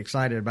really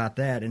excited about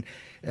that. And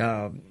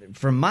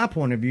from my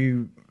point of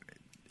view,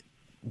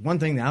 one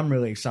thing that I'm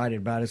really excited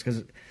about is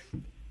because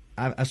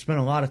I've spent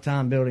a lot of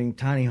time building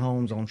tiny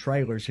homes on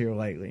trailers here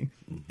lately,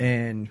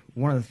 and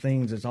one of the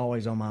things that's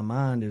always on my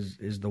mind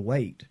is the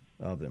weight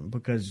of them,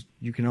 because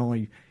you can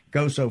only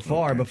go so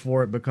far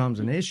before it becomes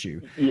an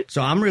issue.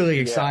 So I'm really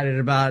excited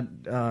about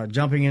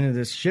jumping into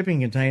this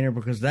shipping container,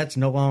 because that's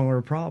no longer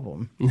a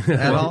problem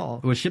at all.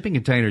 With shipping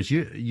containers,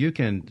 you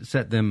can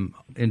set them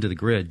into the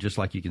grid just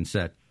like you can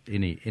set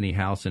any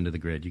house into the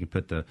grid. You can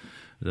put the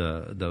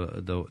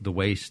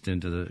waste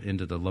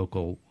into the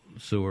local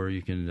sewer.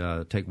 You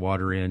can take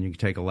water in. You can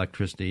take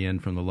electricity in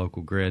from the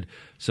local grid.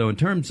 So in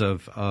terms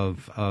of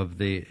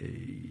the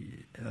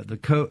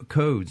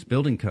codes,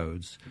 building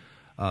codes,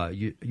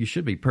 you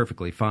should be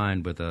perfectly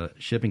fine with a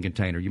shipping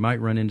container. You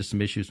might run into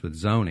some issues with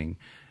zoning,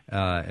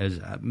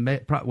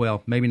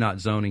 maybe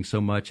not zoning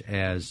so much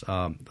as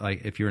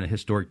like if you're in a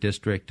historic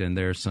district and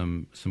there's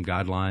some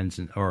guidelines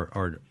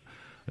or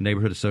a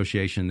neighborhood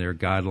association, there are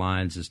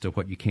guidelines as to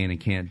what you can and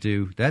can't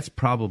do. That's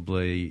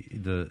probably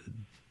the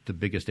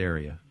biggest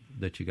area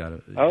that you got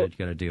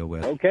to deal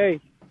with. Okay,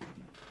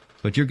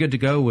 but you're good to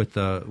go with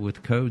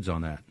codes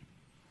on that.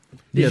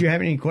 Did you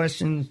have any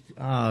questions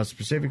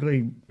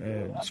specifically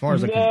as far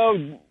as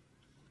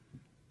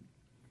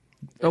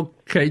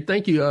Okay,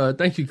 thank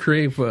you,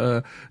 Craig,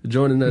 for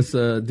joining us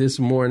this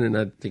morning.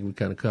 I think we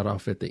kind of cut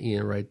off at the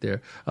end right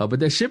there. But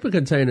that shipping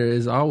container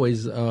is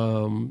always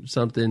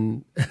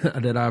something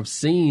that I've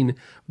seen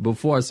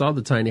before I saw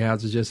the tiny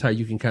houses, just how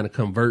you can kind of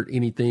convert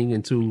anything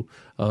into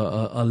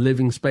a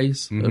living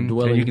space, a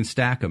dwelling. And you can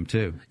stack them,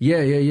 too. Yeah.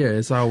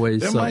 It's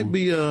always There might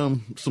be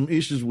some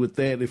issues with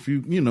that if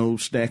you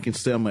stacking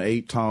 7 or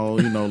 8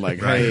 tall, like,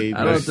 hey,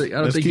 I don't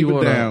think you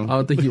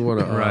want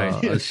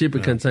a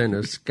shipping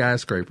container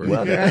skyscraper.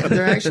 Well,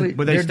 they're actually,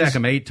 but they stack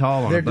them 8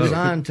 tall on a boat. They're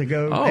designed to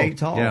go 8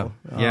 tall. Yeah.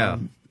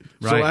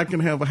 Right. So I can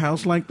have a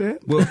house like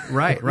that? Well,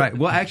 right.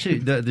 Well, actually,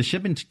 the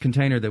shipping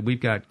container that we've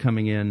got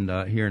coming in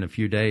here in a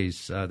few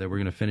days that we're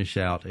going to finish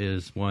out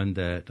is one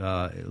that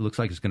it looks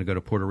like it's going to go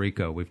to Puerto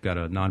Rico. We've got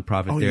a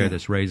nonprofit there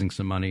that's raising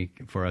some money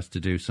for us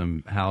to do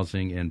some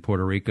housing in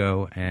Puerto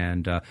Rico,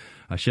 and a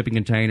shipping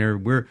container.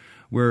 We're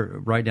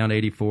right down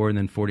 84 and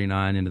then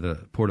 49 into the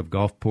port of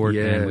Gulfport,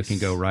 and we can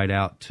go right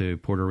out to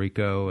Puerto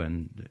Rico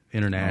and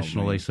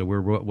internationally. So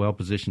we're well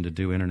positioned to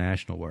do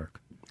international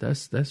work.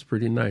 That's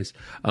pretty nice.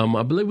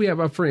 I believe we have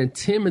our friend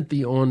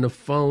Timothy on the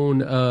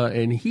phone,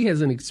 and he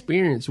has an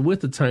experience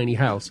with a tiny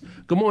house.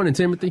 Good morning,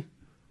 Timothy.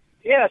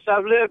 Yes,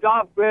 I've lived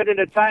off-grid in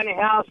a tiny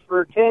house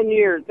for 11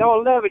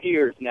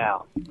 years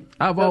now.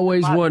 I've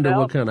always wondered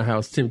what kind of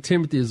house.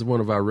 Timothy is one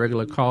of our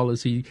regular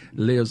callers. He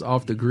lives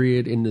off the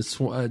grid in the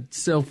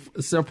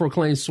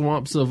self-proclaimed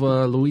swamps of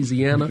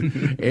Louisiana,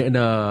 and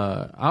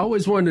I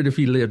always wondered if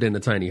he lived in a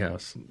tiny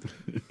house.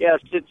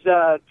 Yes, it's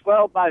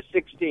 12 by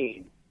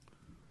 16.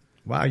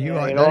 Wow,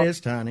 that is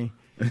tiny.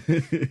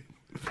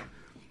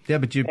 Yeah,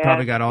 but you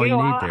probably got all you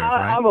need there,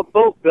 right? I'm a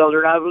boat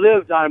builder, and I've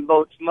lived on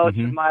boats most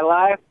of my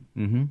life,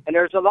 and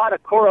there's a lot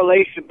of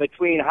correlation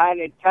between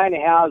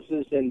tiny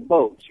houses and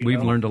boats.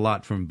 We've learned a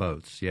lot from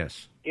boats,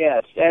 yes.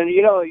 Yes, and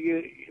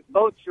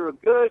boats are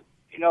good.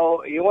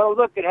 You want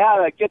to look at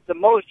how to get the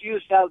most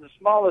use out of the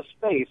smallest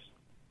space.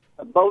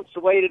 A boat's the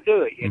way to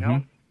do it, you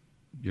know?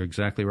 You're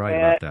exactly right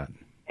about that.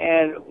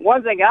 And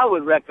one thing I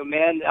would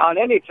recommend on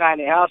any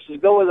tiny house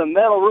is go with a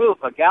metal roof,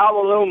 a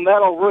Galvalume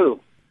metal roof.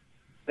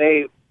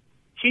 They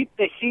keep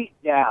the heat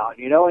down,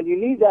 and you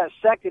need that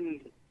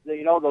second,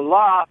 the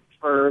loft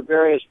for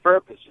various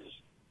purposes.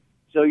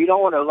 So you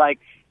don't want to,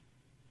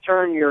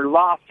 turn your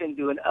loft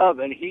into an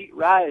oven. Heat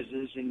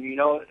rises, and,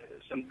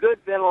 some good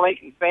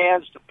ventilating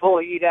fans to pull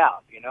heat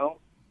out,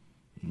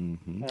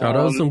 Are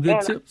those some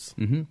good tips?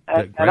 And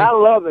I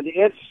love it.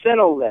 It's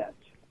Cinelette.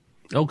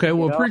 Okay,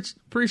 well,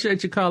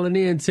 appreciate you calling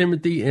in,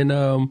 Timothy, and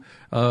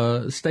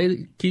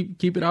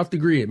keep it off the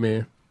grid,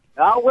 man.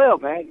 I will,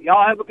 man.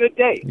 Y'all have a good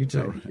day. You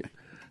too.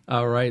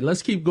 All right,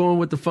 let's keep going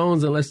with the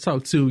phones, and let's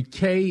talk to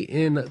Kay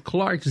in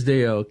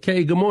Clarksdale.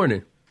 Kay, good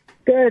morning.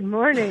 Good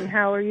morning.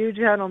 How are you,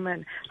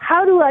 gentlemen?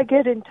 How do I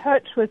get in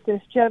touch with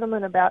this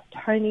gentleman about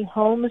tiny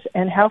homes,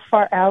 and how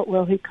far out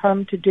will he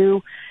come to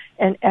do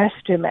an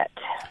estimate?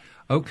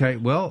 Okay,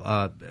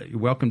 well, you're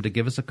welcome to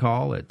give us a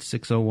call at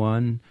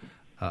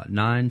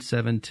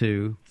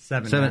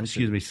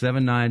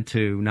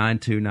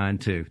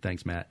 601-792-9292.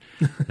 Thanks, Matt.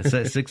 That's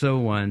at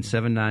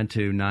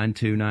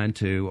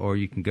 601-792-9292, or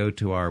you can go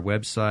to our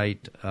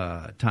website,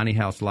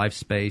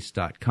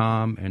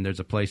 tinyhouselifespace.com, and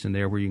there's a place in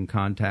there where you can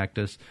contact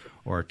us,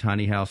 or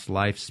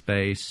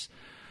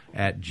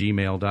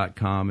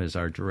tinyhouselifespace@gmail.com is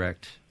our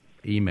direct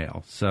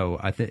email. So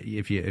I think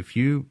if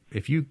you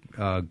Google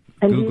us,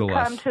 and you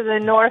come to the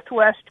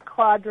northwest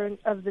quadrant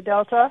of the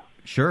Delta.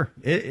 Sure.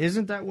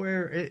 Isn't that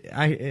where?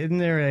 Isn't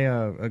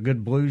there a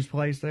good blues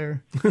place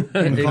there?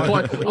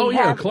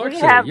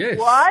 Clarksdale. Yes.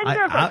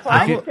 Wonderful.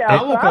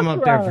 I will come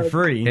up there for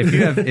free.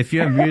 If you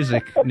have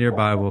music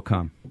nearby, we'll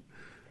come.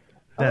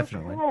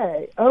 Definitely.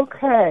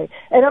 Okay.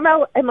 And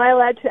am I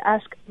allowed to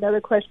ask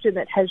another question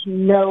that has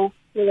no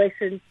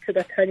relation to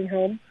the tiny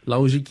home? As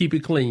long as you keep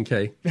it clean,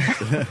 Kay.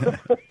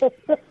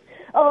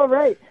 All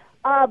right.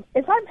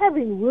 If I'm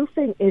having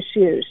roofing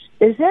issues,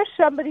 is there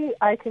somebody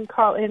I can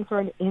call in for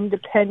an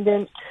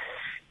independent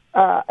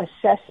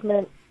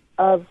assessment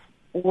of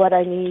what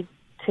I need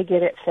to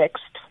get it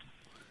fixed?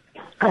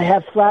 I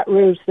have flat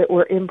roofs that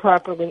were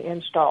improperly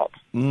installed.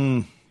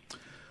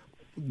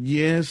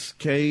 Yes,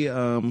 Kay.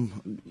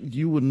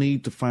 You would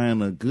need to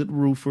find a good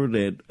roofer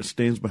that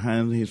stands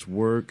behind his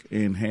work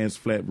and has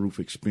flat roof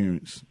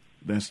experience.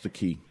 That's the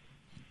key.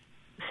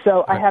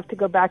 So I have to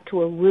go back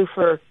to a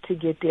roofer to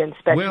get the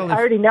inspection. Well, I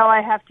already know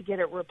I have to get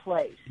it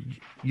replaced.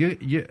 You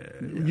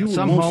would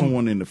want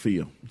someone in the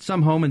field.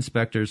 Some home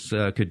inspectors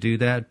could do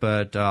that,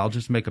 but I'll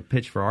just make a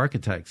pitch for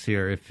architects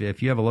here.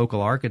 If you have a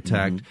local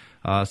architect,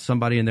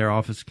 somebody in their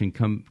office can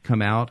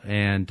come out,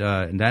 and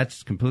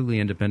that's completely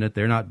independent.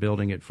 They're not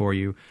building it for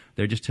you.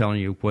 They're just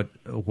telling you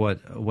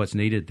what's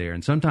needed there.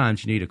 And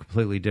sometimes you need a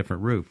completely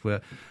different roof.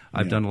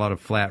 I've done a lot of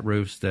flat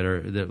roofs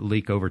that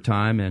leak over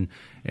time,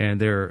 and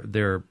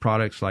they're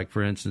products like,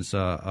 for instance,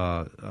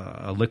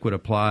 a liquid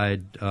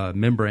applied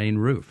membrane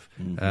roof.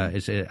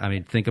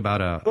 Think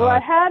about I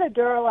had a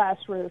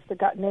Duralast roof that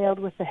got nailed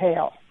with the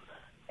hail,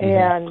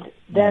 and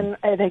then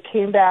they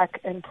came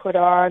back and put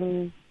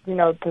on,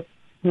 the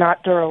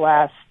not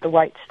Duralast, the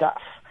white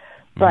stuff,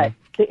 but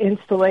the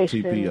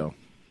installation. TPO.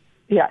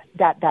 Yeah,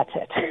 that's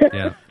it.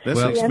 Yeah, that's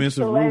an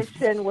expensive roof.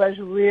 The installation was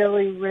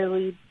really,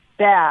 really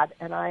bad,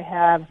 and I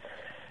have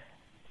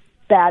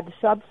bad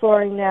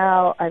subflooring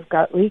now. I've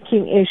got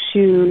leaking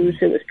issues.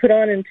 It was put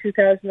on in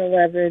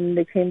 2011.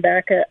 They came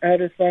back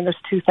out as long as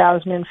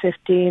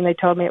 2015. They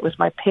told me it was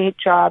my paint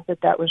job,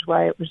 that was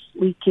why it was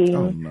leaking.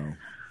 Oh, no.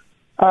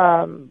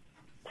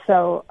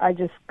 So I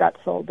just got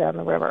sold down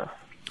the river,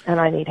 and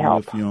I need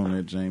help. If you're on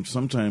that, James,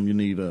 sometimes you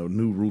need a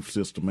new roof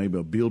system, maybe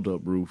a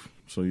build-up roof,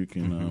 so you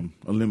can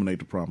eliminate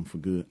the problem for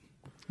good.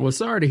 Well,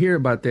 sorry to hear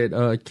about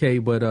that, Kay,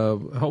 but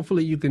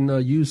hopefully you can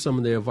use some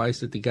of the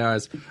advice that the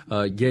guys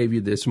gave you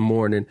this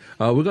morning.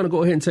 We're going to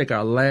go ahead and take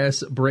our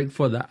last break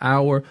for the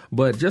hour,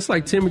 but just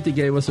like Timothy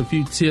gave us a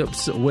few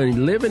tips,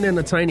 when living in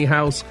a tiny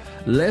house,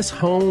 less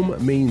home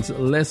means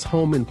less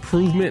home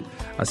improvement.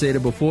 I said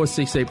it before,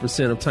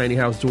 68% of tiny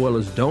house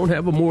dwellers don't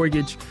have a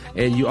mortgage,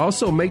 and you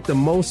also make the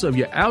most of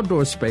your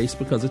outdoor space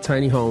because a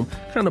tiny home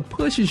kind of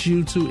pushes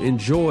you to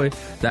enjoy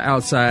the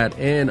outside,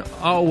 and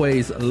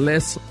always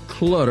less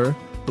clutter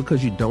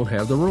because you don't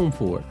have the room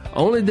for it.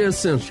 Only the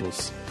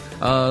essentials.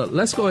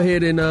 Let's go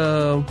ahead and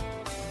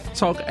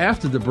talk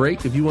after the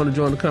break. If you want to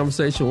join the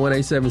conversation,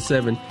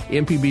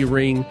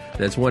 1-877-MPB-RING.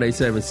 That's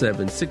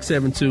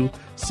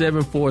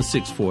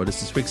 1-877-672-7464.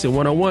 This is Fix It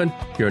 101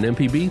 here on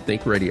MPB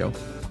Think Radio.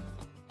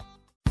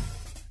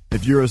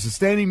 If you're a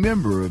sustaining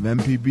member of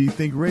MPB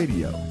Think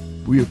Radio,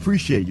 we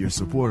appreciate your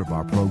support of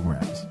our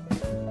programs.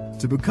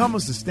 To become a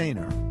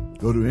sustainer,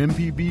 go to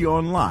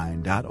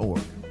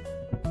mpbonline.org.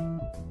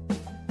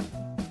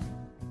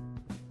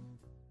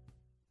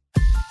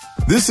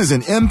 This is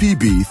an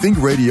MPB Think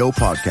Radio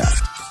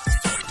podcast.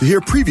 To hear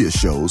previous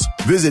shows,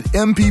 visit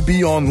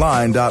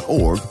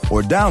mpbonline.org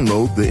or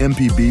download the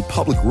MPB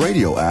Public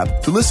Radio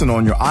app to listen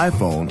on your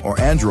iPhone or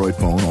Android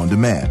phone on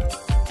demand.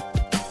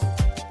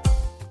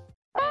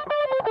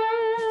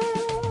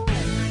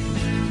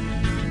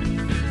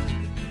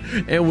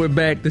 And we're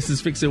back. This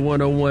is Fix It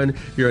 101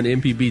 here on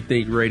MPB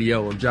Think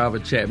Radio. I'm Java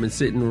Chapman,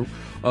 sitting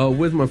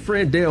with my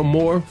friend Dale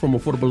Moore from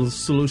Affordable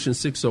Solutions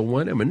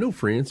 601 and my new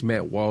friends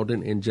Matt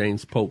Walden and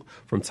James Polk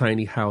from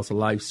Tiny House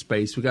Life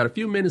Space. We got a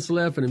few minutes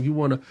left, and if you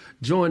want to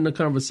join the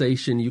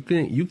conversation, you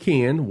can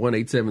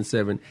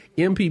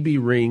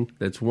 1-877-MPB-RING.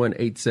 That's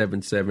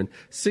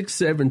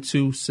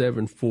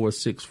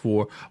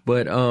 1-877-672-7464.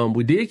 But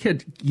we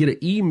did get an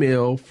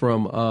email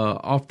from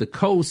off the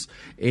coast,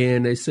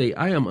 and they say,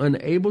 I am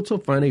unable to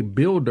find a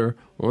builder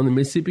on the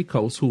Mississippi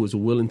coast who is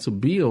willing to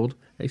build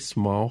a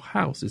small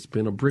house. It's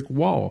been a brick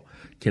wall.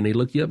 Can they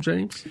look you up,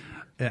 James?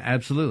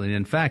 Absolutely.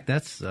 In fact,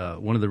 that's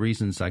one of the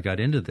reasons I got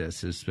into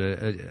this is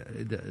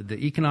the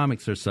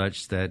economics are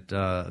such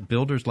that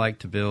builders like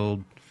to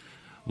build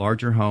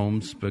larger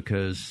homes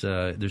because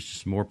there's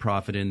just more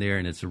profit in there,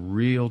 and it's a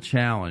real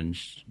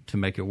challenge to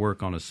make it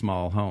work on a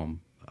small home.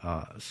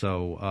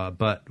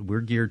 But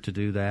we're geared to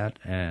do that,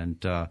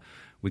 and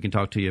we can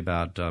talk to you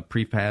about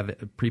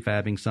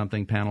prefabbing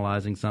something,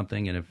 panelizing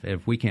something, and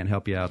if we can't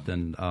help you out,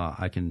 then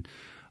I can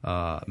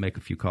make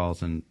a few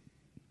calls and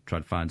try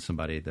to find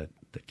somebody that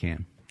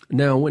can.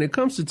 Now, when it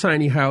comes to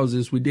tiny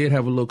houses, we did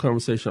have a little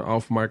conversation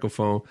off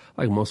microphone,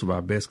 like most of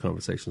our best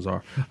conversations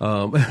are,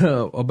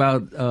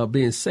 about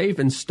being safe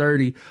and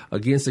sturdy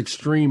against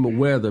extreme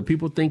weather.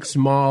 People think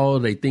small,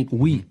 they think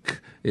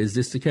weak. Is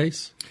this the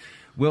case?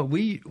 Well,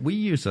 we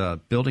use a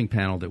building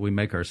panel that we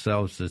make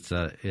ourselves. It's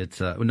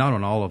not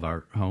on all of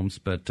our homes,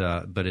 but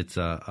it's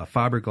a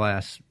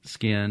fiberglass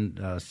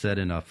skin set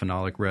in a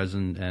phenolic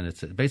resin, and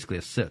it's basically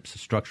a SIPS, a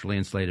structurally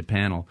insulated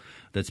panel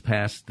that's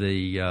passed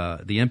the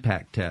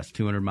impact test,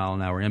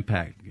 200-mile-an-hour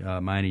impact,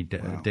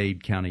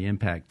 Miami-Dade County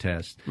impact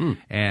test.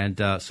 And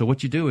so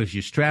what you do is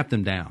you strap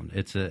them down.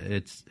 It's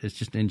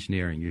just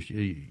engineering.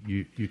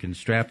 You can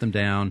strap them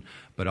down,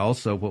 but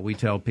also what we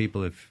tell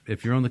people,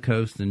 if you're on the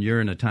coast and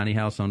you're in a tiny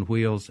house on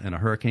wheels and a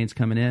hurricane's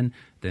coming in,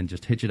 then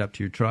just hitch it up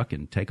to your truck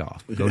and take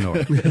off. Go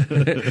north.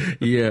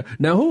 Yeah.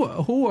 Now,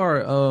 who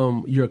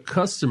are your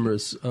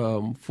customers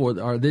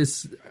are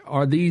these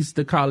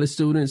the college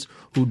students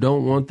who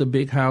don't want the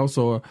big house,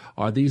 or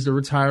are these the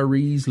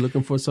retirees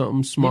looking for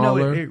something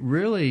smaller? It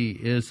really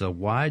is a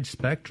wide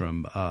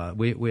spectrum.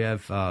 We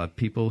have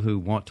people who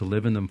want to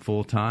live in them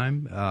full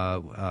time.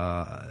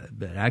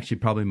 But actually,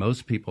 probably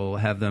most people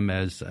have them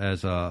as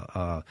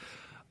a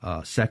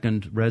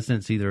second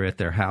residence, either at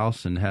their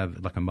house and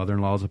have like a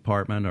mother-in-law's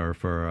apartment, or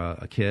for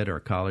a kid or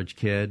a college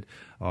kid,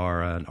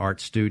 or an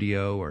art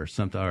studio or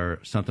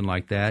something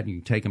like that. You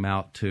can take them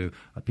out to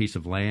a piece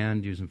of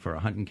land, use them for a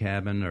hunting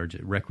cabin or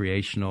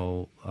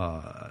recreational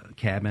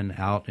cabin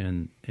out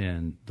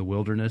in the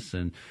wilderness.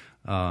 And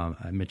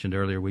I mentioned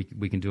earlier we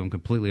can do them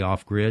completely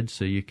off-grid,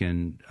 so you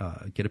can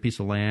get a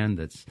piece of land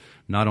that's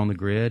not on the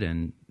grid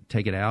and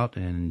take it out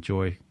and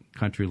enjoy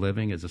country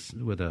living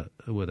with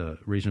a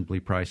reasonably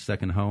priced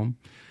second home.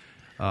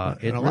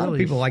 And a lot of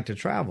people like to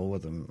travel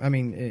with them. I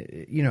mean,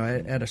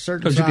 at a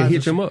certain size, because you can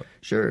hitch them up.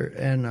 Sure,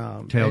 and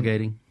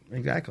tailgating.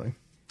 Exactly.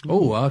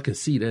 Oh, I can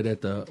see that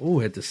at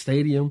the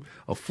stadium,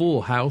 a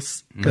full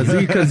house,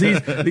 because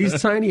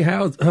these tiny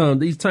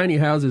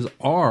houses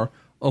are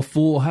a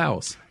full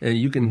house, and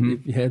you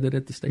can have that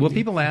at the stadium. Well,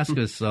 people ask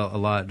us a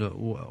lot,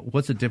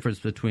 what's the difference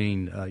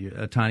between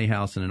a tiny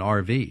house and an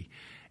RV?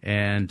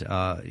 And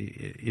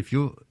if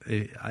we're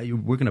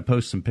going to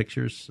post some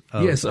pictures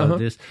of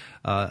this.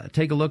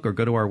 Take a look or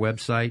go to our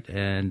website.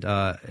 And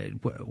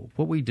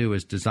what we do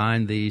is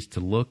design these to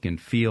look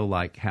and feel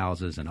like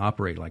houses and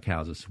operate like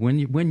houses.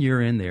 When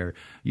you're in there,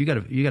 you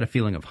got a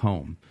feeling of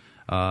home.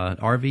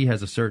 RV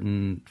has a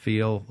certain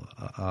feel,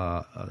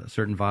 a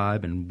certain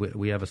vibe, and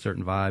we have a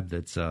certain vibe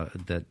that's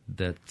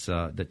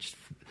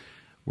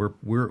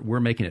we're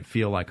making it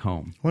feel like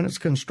home. When it's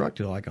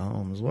constructed like a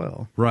home as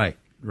well. Right.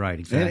 Right,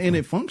 exactly, and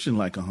it functioned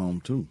like a home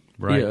too.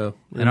 Right, yeah.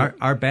 And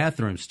our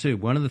bathrooms too.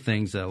 One of the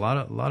things that a lot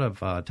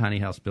of tiny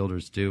house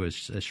builders do is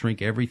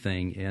shrink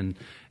everything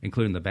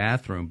including the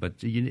bathroom.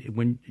 But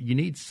when you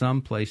need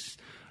some places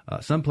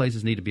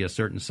need to be a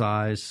certain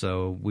size.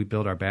 So we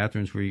build our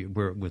bathrooms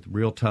with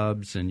real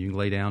tubs, and you can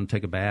lay down and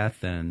take a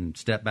bath and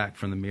step back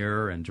from the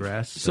mirror and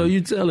dress. So you're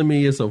telling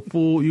me it's a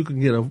full? You can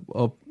get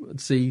a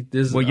see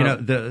this. Well,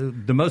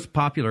 the most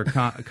popular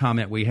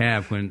comment we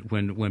have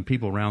when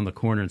people round the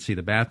corner and see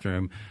the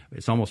bathroom,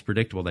 it's almost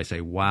predictable. They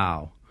say,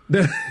 "Wow."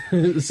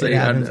 It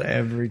happens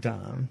every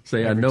time.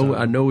 I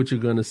know what you're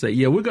going to say.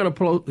 Yeah, we're going to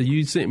post.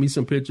 You sent me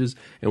some pictures,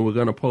 and we're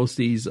going to post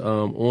these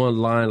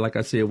online. Like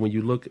I said, when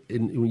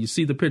you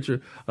see the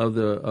picture of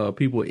the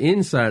people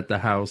inside the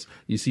house,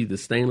 you see the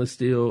stainless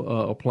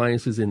steel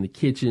appliances in the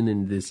kitchen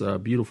and this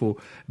beautiful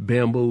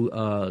bamboo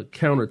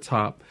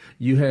countertop.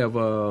 You have.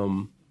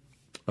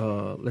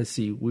 Let's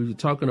see. We were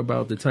talking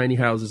about the tiny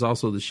houses,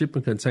 also the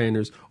shipping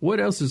containers. What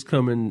else is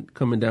coming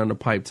down the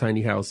pipe?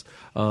 Tiny house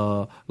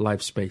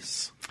life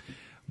space.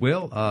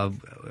 Well, are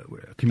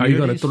you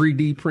going to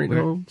 3D print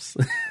homes?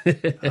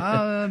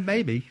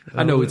 Maybe.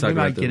 I know we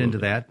might get into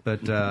that,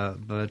 but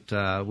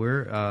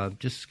we're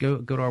just go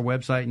to our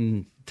website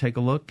and take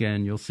a look,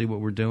 and you'll see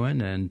what we're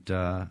doing. And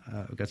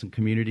we've got some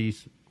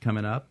communities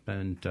coming up,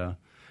 and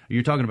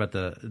you're talking about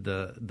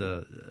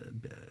the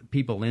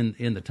people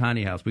in the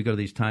tiny house. We go to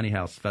these tiny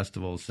house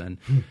festivals, and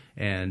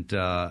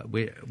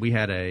we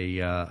had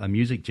a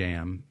music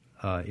jam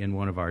in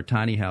one of our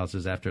tiny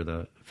houses after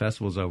the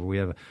festival's over. We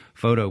have a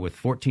photo with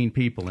 14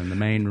 people in the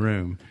main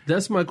room.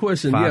 That's my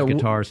question. 5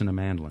 guitars and a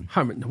mandolin.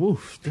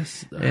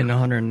 That's in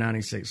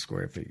 196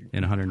 square feet.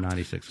 In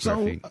 196 square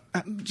feet.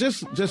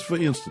 Just for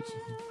instance,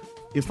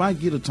 if I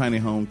get a tiny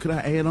home, could I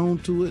add on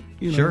to it?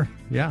 Sure.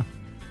 Yeah.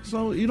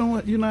 So you know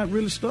what? You're not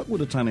really stuck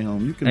with a tiny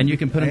home. You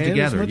can put them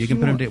together. You can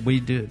put them. We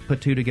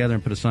put two together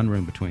and put a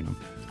sunroom between them.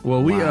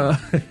 Well, we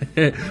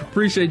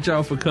appreciate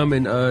y'all for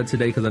coming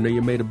today, because I know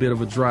you made a bit of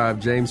a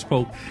drive. James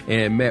Polk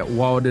and Matt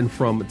Walden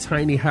from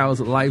Tiny House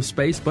Life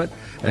Space. But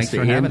thanks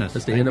for having us.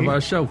 That's the end of our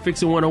show.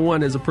 Fix It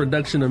 101 is a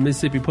production of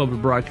Mississippi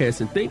Public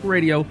Broadcasting Think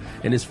Radio,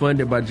 and is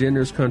funded by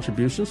generous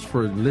contributions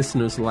for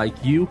listeners like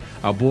you.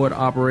 Our board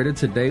operator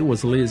today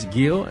was Liz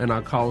Gill, and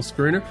our call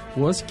screener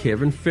was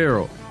Kevin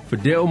Farrell. For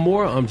Dale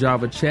Moore, I'm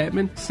Java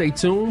Chapman. Stay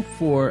tuned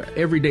for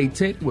Everyday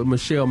Tech with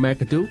Michelle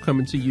McAdoo,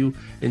 coming to you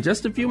in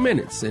just a few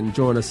minutes. And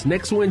join us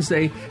next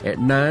Wednesday at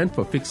 9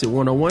 for Fix It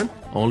 101,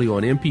 only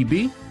on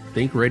MPB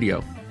Think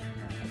Radio.